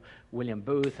from William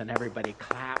Booth, and everybody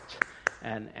clapped.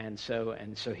 And so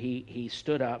he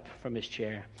stood up from his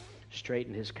chair,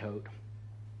 straightened his coat,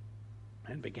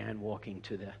 and began walking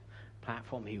to the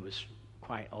platform. He was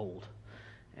quite old.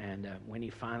 And when he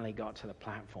finally got to the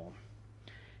platform,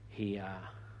 he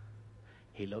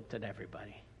looked at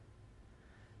everybody,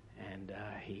 and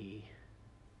he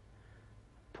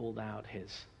pulled out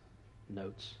his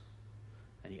notes,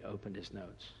 and he opened his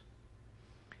notes,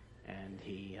 and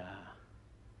he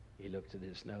looked at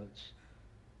his notes,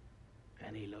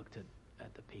 and he looked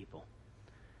at the people,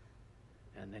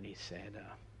 and then he said,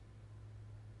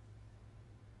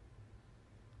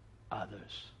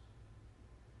 others.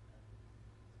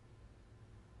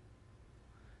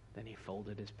 Then he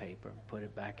folded his paper, put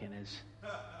it back in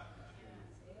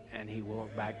and he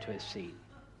walked back to his seat.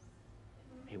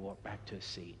 He walked back to his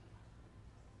seat,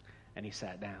 and he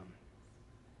sat down.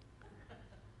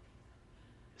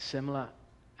 Similar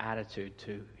attitude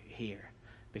to here,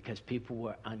 because people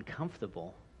were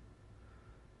uncomfortable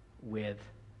with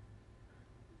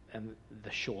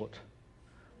the short,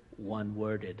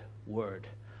 one-worded word.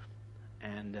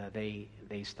 And they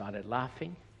started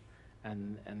laughing,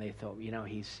 and they thought,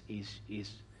 he's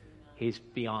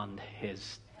beyond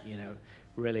his,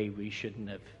 really we shouldn't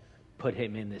have put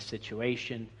him in this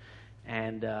situation.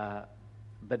 And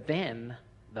but then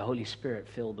the Holy Spirit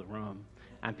filled the room,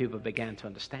 and people began to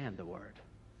understand the word.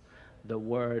 the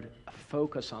word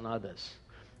focus on others.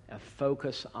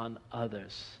 Focus on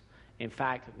others. In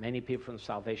fact, many people from the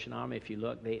Salvation Army, if you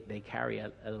look, they carry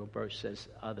a little brooch that says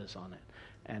others on it.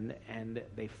 And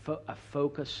they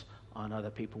focus on other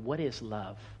people. What is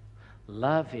love?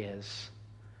 Love is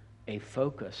a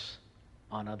focus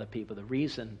on other people. The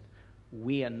reason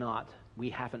we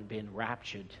haven't been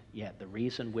raptured yet, the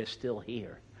reason we're still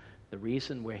here, the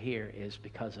reason we're here is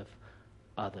because of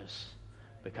others.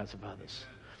 Because of others.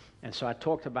 And so I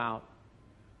talked about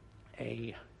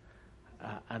an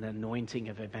anointing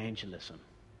of evangelism.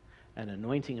 An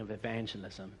anointing of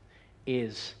evangelism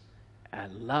is a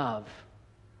love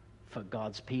for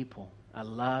God's people, a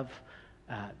love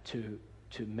to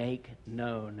make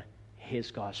known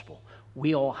His gospel.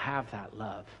 We all have that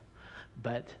love,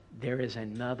 but there is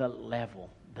another level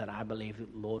that I believe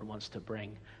that the Lord wants to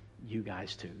bring you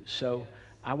guys to. So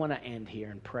I want to end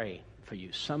here and pray for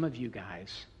you. Some of you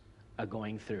guys are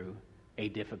going through a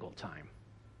difficult time.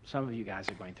 Some of you guys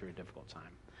are going through a difficult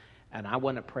time. And I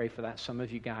want to pray for that. Some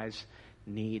of you guys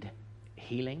need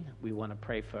healing. We want to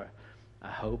pray for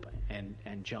Hope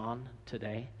and John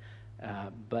today.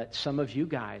 But some of you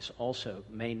guys also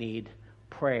may need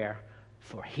prayer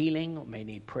for healing, may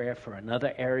need prayer for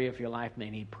another area of your life,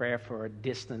 may need prayer for a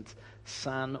distant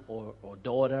son or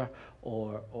daughter,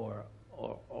 or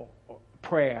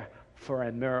prayer for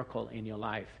a miracle in your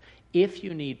life. If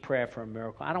you need prayer for a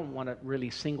miracle, I don't want to really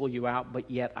single you out, but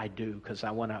yet I do, because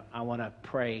I want to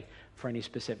pray for any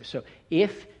specific. So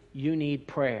if you need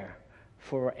prayer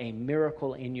for a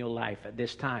miracle in your life at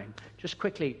this time, just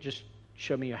quickly, just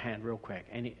show me your hand real quick.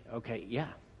 Okay, yeah.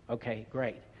 Okay,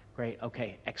 great.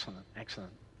 Okay, excellent.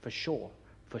 For sure.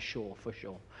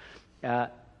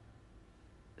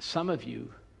 Some of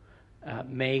you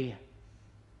may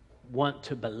want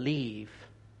to believe.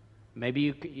 Maybe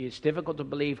it's difficult to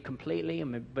believe completely,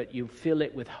 but you fill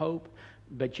it with hope.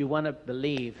 But you want to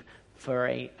believe for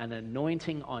an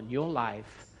anointing on your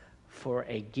life for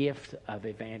a gift of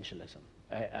evangelism,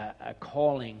 a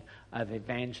calling of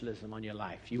evangelism on your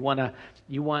life. You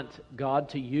want God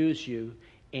to use you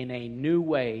in a new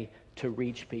way to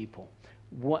reach people.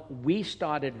 We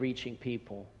started reaching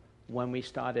people when we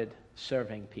started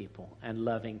serving people and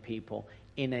loving people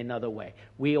in another way.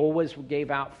 We always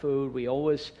gave out food. We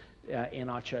always in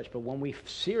our church, but when we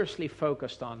seriously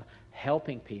focused on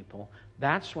helping people,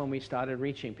 that's when we started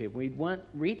reaching people. We weren't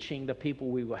reaching the people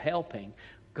we were helping.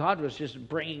 God was just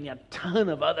bringing a ton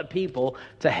of other people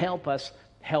to help us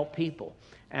help people.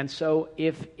 And so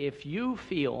if you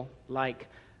feel like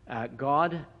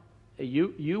God,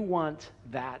 you want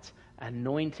that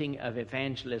anointing of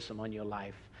evangelism on your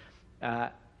life,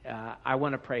 I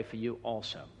want to pray for you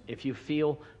also. If you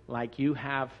feel like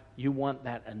you want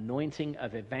that anointing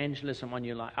of evangelism on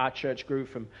your life. Our church grew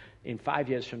in 5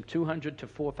 years from 200 to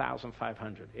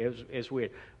 4,500. It's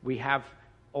weird. We have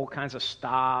all kinds of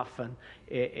staff, and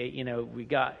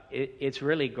it's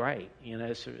really great.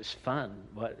 It's fun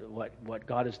what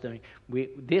God is doing.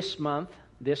 This month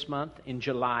in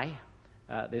July,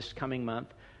 this coming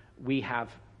month, we have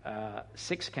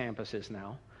 6 campuses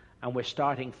now, and we're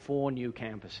starting 4 new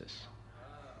campuses.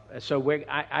 So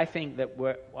I think that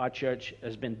our church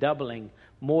has been doubling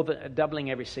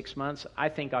every 6 months. I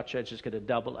think our church is going to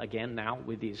double again now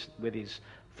with these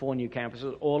 4 new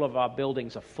campuses. All of our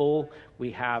buildings are full.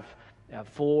 We have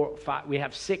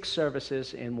 6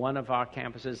 services in one of our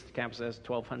campuses. The campus has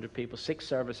 1,200 people. 6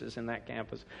 services in that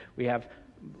campus. We have,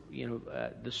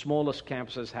 the smallest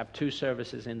campuses have 2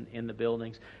 services in the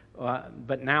buildings.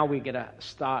 But now we're going to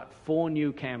start 4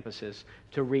 new campuses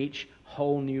to reach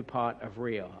whole new part of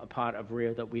Rio, a part of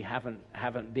Rio that we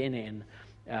haven't been in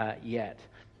yet.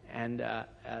 And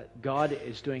God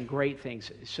is doing great things.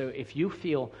 So if you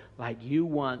feel like you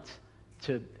want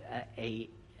an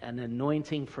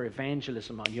anointing for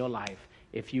evangelism on your life,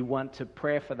 if you want to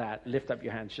pray for that, lift up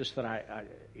your hands. Just that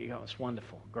it's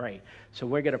wonderful, great. So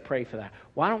we're going to pray for that.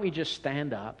 Why don't we just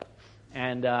stand up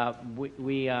and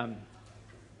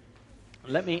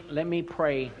let me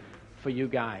pray for you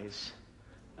guys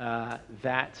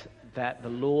that the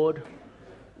Lord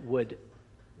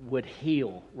would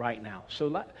heal right now. So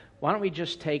why don't we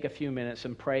just take a few minutes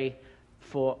and pray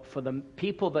for the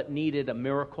people that needed a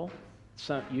miracle.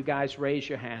 So you guys raise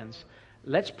your hands.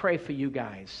 Let's pray for you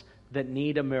guys that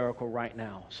need a miracle right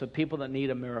now. So people that need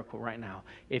a miracle right now.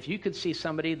 If you could see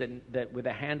somebody that with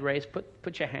a hand raised,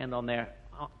 put your hand on their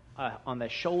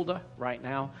shoulder right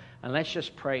now, and let's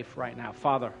just pray for right now.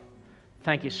 Father,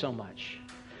 thank you so much.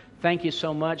 Thank you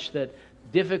so much that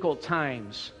difficult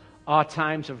times are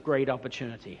times of great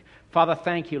opportunity. Father,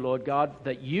 thank you, Lord God,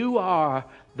 that you are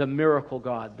the miracle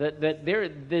God, that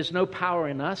there's no power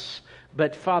in us,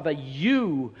 but Father,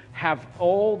 you have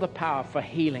all the power for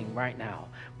healing right now.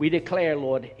 We declare,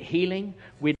 Lord, healing.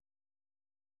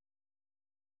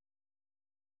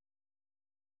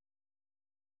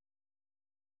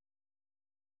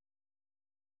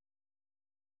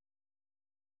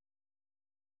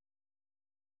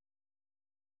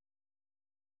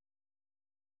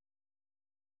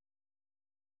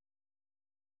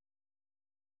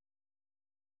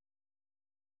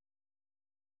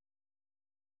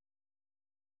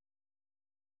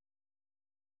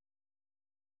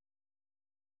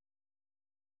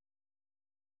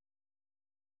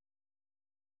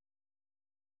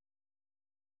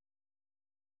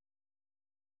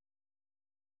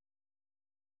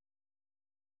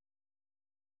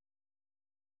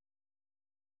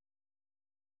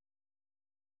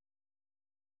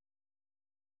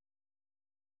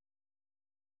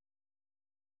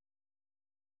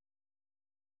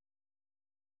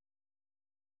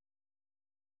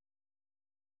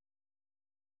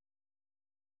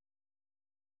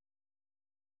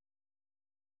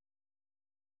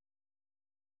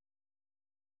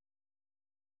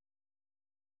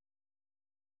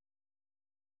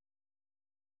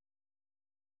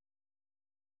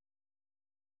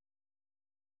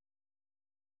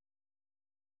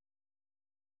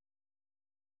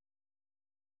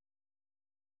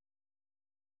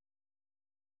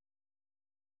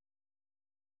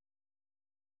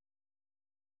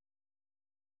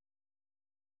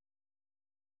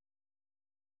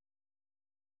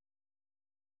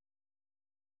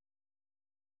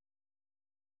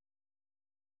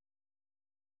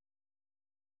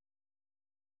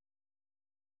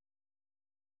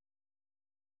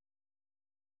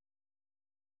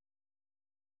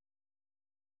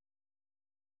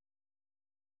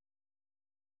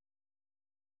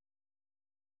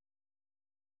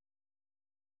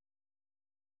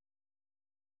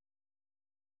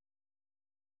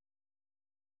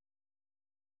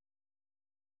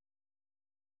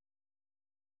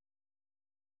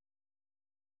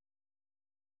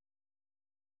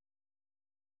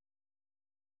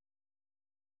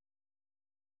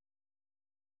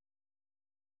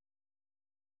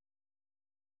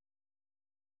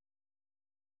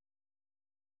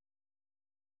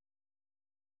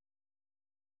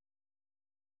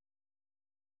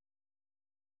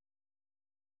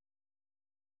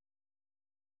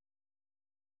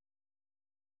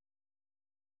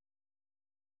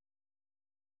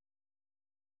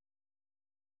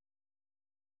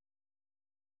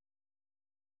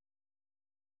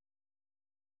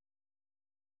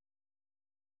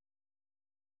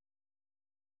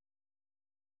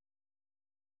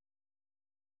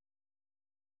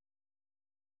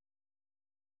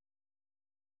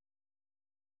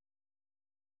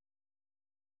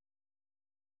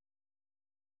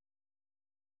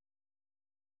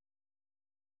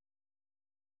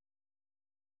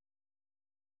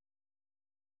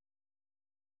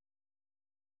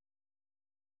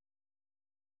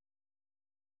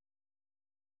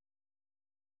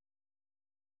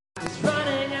 It's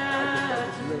running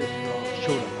out to me.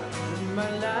 My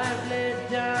life laid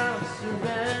down,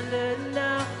 surrendered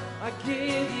now. I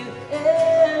give you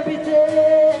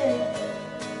everything.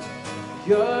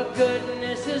 Your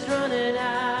goodness is running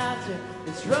after,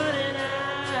 it's running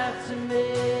after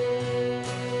me.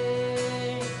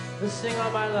 Let's sing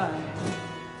all my life.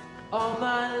 All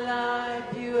my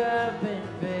life you have been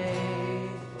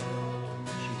faithful.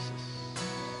 Jesus.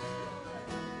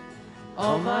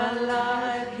 All my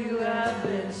life you have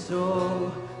been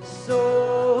so,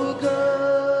 so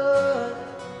good.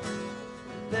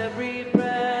 With every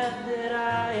breath that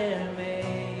I am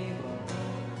able,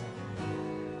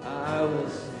 I will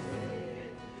sing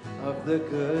of the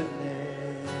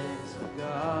goodness of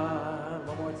God.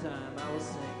 One more time,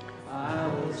 I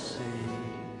will sing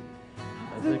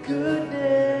of the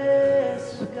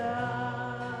goodness of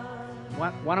God.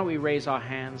 Why don't we raise our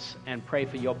hands and pray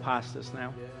for your pastors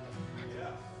now?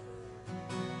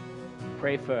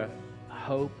 Pray for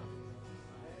hope.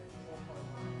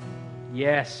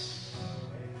 Yes.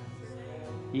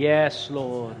 Yes,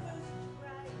 Lord.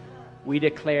 We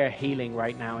declare healing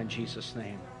right now in Jesus'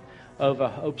 name. Over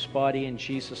Hope's body in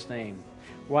Jesus' name.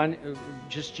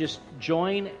 Just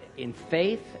join in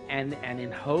faith and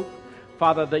in hope.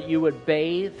 Father, that you would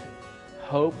bathe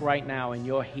Hope right now in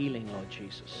your healing, Lord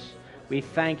Jesus. We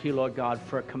thank you, Lord God,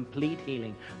 for a complete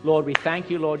healing. Lord, we thank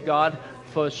you, Lord God,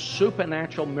 for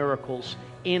supernatural miracles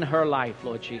in her life,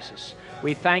 Lord Jesus.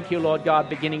 We thank you, Lord God,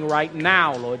 beginning right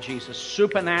now, Lord Jesus,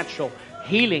 supernatural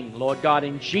healing, Lord God,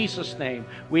 in Jesus' name.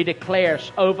 We declare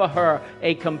over her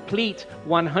a complete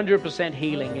 100%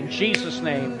 healing. In Jesus'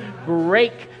 name,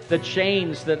 break the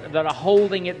chains that are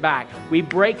holding it back. We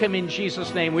break them in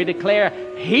Jesus' name. We declare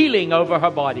healing over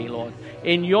her body, Lord.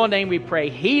 In your name we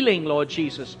pray healing, Lord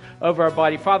Jesus, over our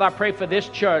body. Father, I pray for this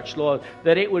church, Lord,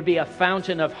 that it would be a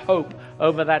fountain of hope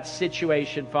over that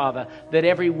situation, Father. That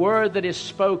every word that is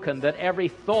spoken, that every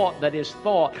thought that is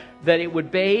thought, that it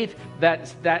would bathe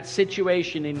that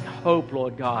situation in hope,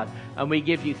 Lord God. And we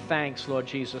give you thanks, Lord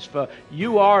Jesus, for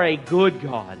you are a good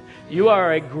God. You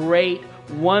are a great,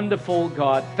 wonderful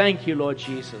God. Thank you, Lord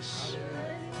Jesus.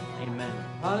 Amen.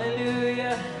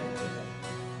 Hallelujah.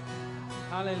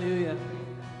 Hallelujah.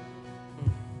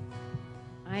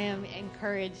 I am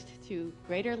encouraged to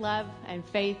greater love and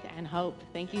faith and hope.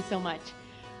 Thank you so much.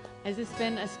 Has this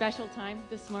been a special time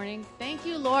this morning? Thank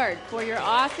you, Lord, for your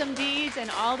awesome deeds and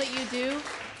all that you do.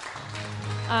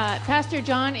 Pastor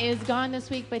John is gone this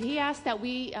week, but he asked that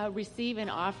we receive an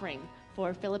offering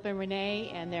for Philip and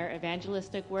Renee and their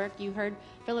evangelistic work. You heard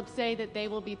Philip say that they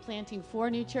will be planting 4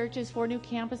 new churches, 4 new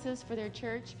campuses for their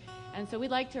church. And so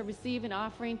we'd like to receive an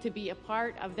offering to be a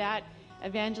part of that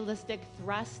evangelistic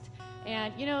thrust.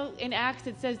 And, you know, in Acts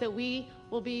it says that we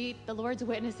will be the Lord's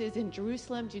witnesses in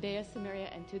Jerusalem, Judea, Samaria,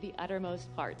 and to the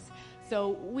uttermost parts. So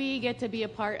we get to be a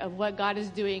part of what God is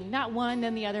doing, not one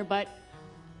then the other, but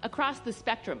across the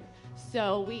spectrum.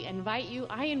 So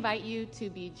I invite you to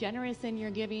be generous in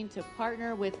your giving, to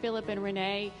partner with Philip and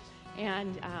Renee.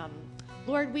 And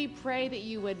Lord, we pray that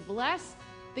you would bless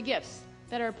the gifts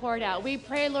that are poured out. We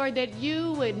pray, Lord, that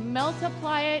you would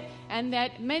multiply it and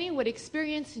that many would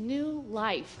experience new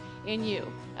life in you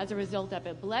as a result of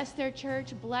it. Bless their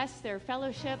church, bless their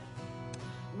fellowship,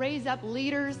 raise up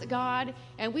leaders, God,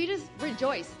 and we just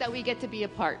rejoice that we get to be a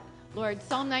part. Lord,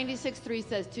 Psalm 96:3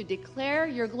 says, to declare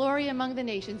your glory among the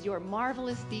nations, your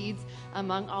marvelous deeds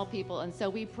among all people. And so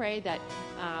we pray that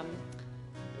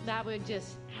that would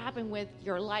just happen with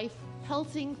your life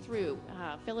pulsing through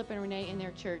Philip and Renee in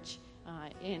their church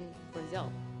in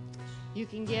Brazil. You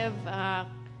can give at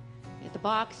the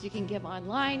box, you can give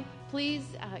online. Please,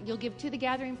 you'll give to the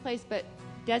gathering place, but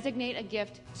designate a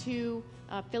gift to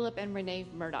Philip and Renee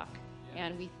Murdoch.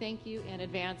 And we thank you in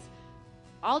advance.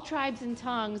 All tribes and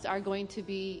tongues are going to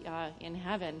be in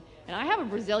heaven. And I have a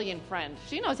Brazilian friend.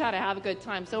 She knows how to have a good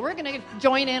time. So we're going to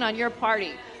join in on your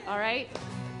party. All right?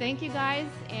 Thank you, guys,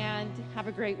 and have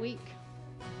a great week.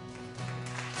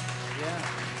 Yeah.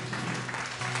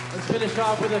 Let's finish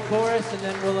off with a chorus, and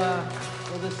then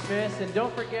we'll dismiss. And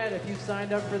don't forget, if you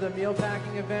signed up for the meal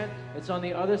packing event, it's on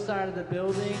the other side of the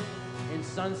building in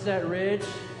Sunset Ridge.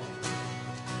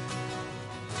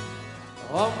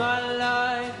 All my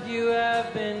life you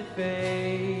have been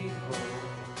faithful.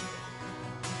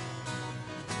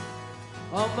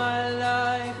 All my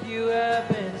life you have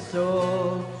been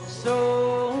so,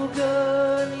 so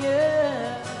good,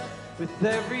 yeah. With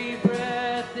every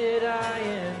breath that I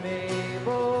am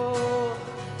able,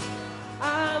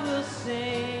 I will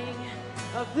sing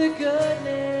of the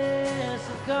goodness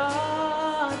of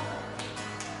God.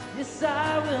 Yes,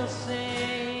 I will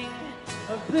sing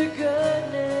of the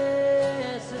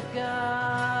goodness of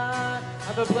God.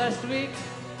 Have a blessed week.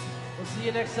 We'll see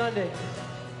you next Sunday.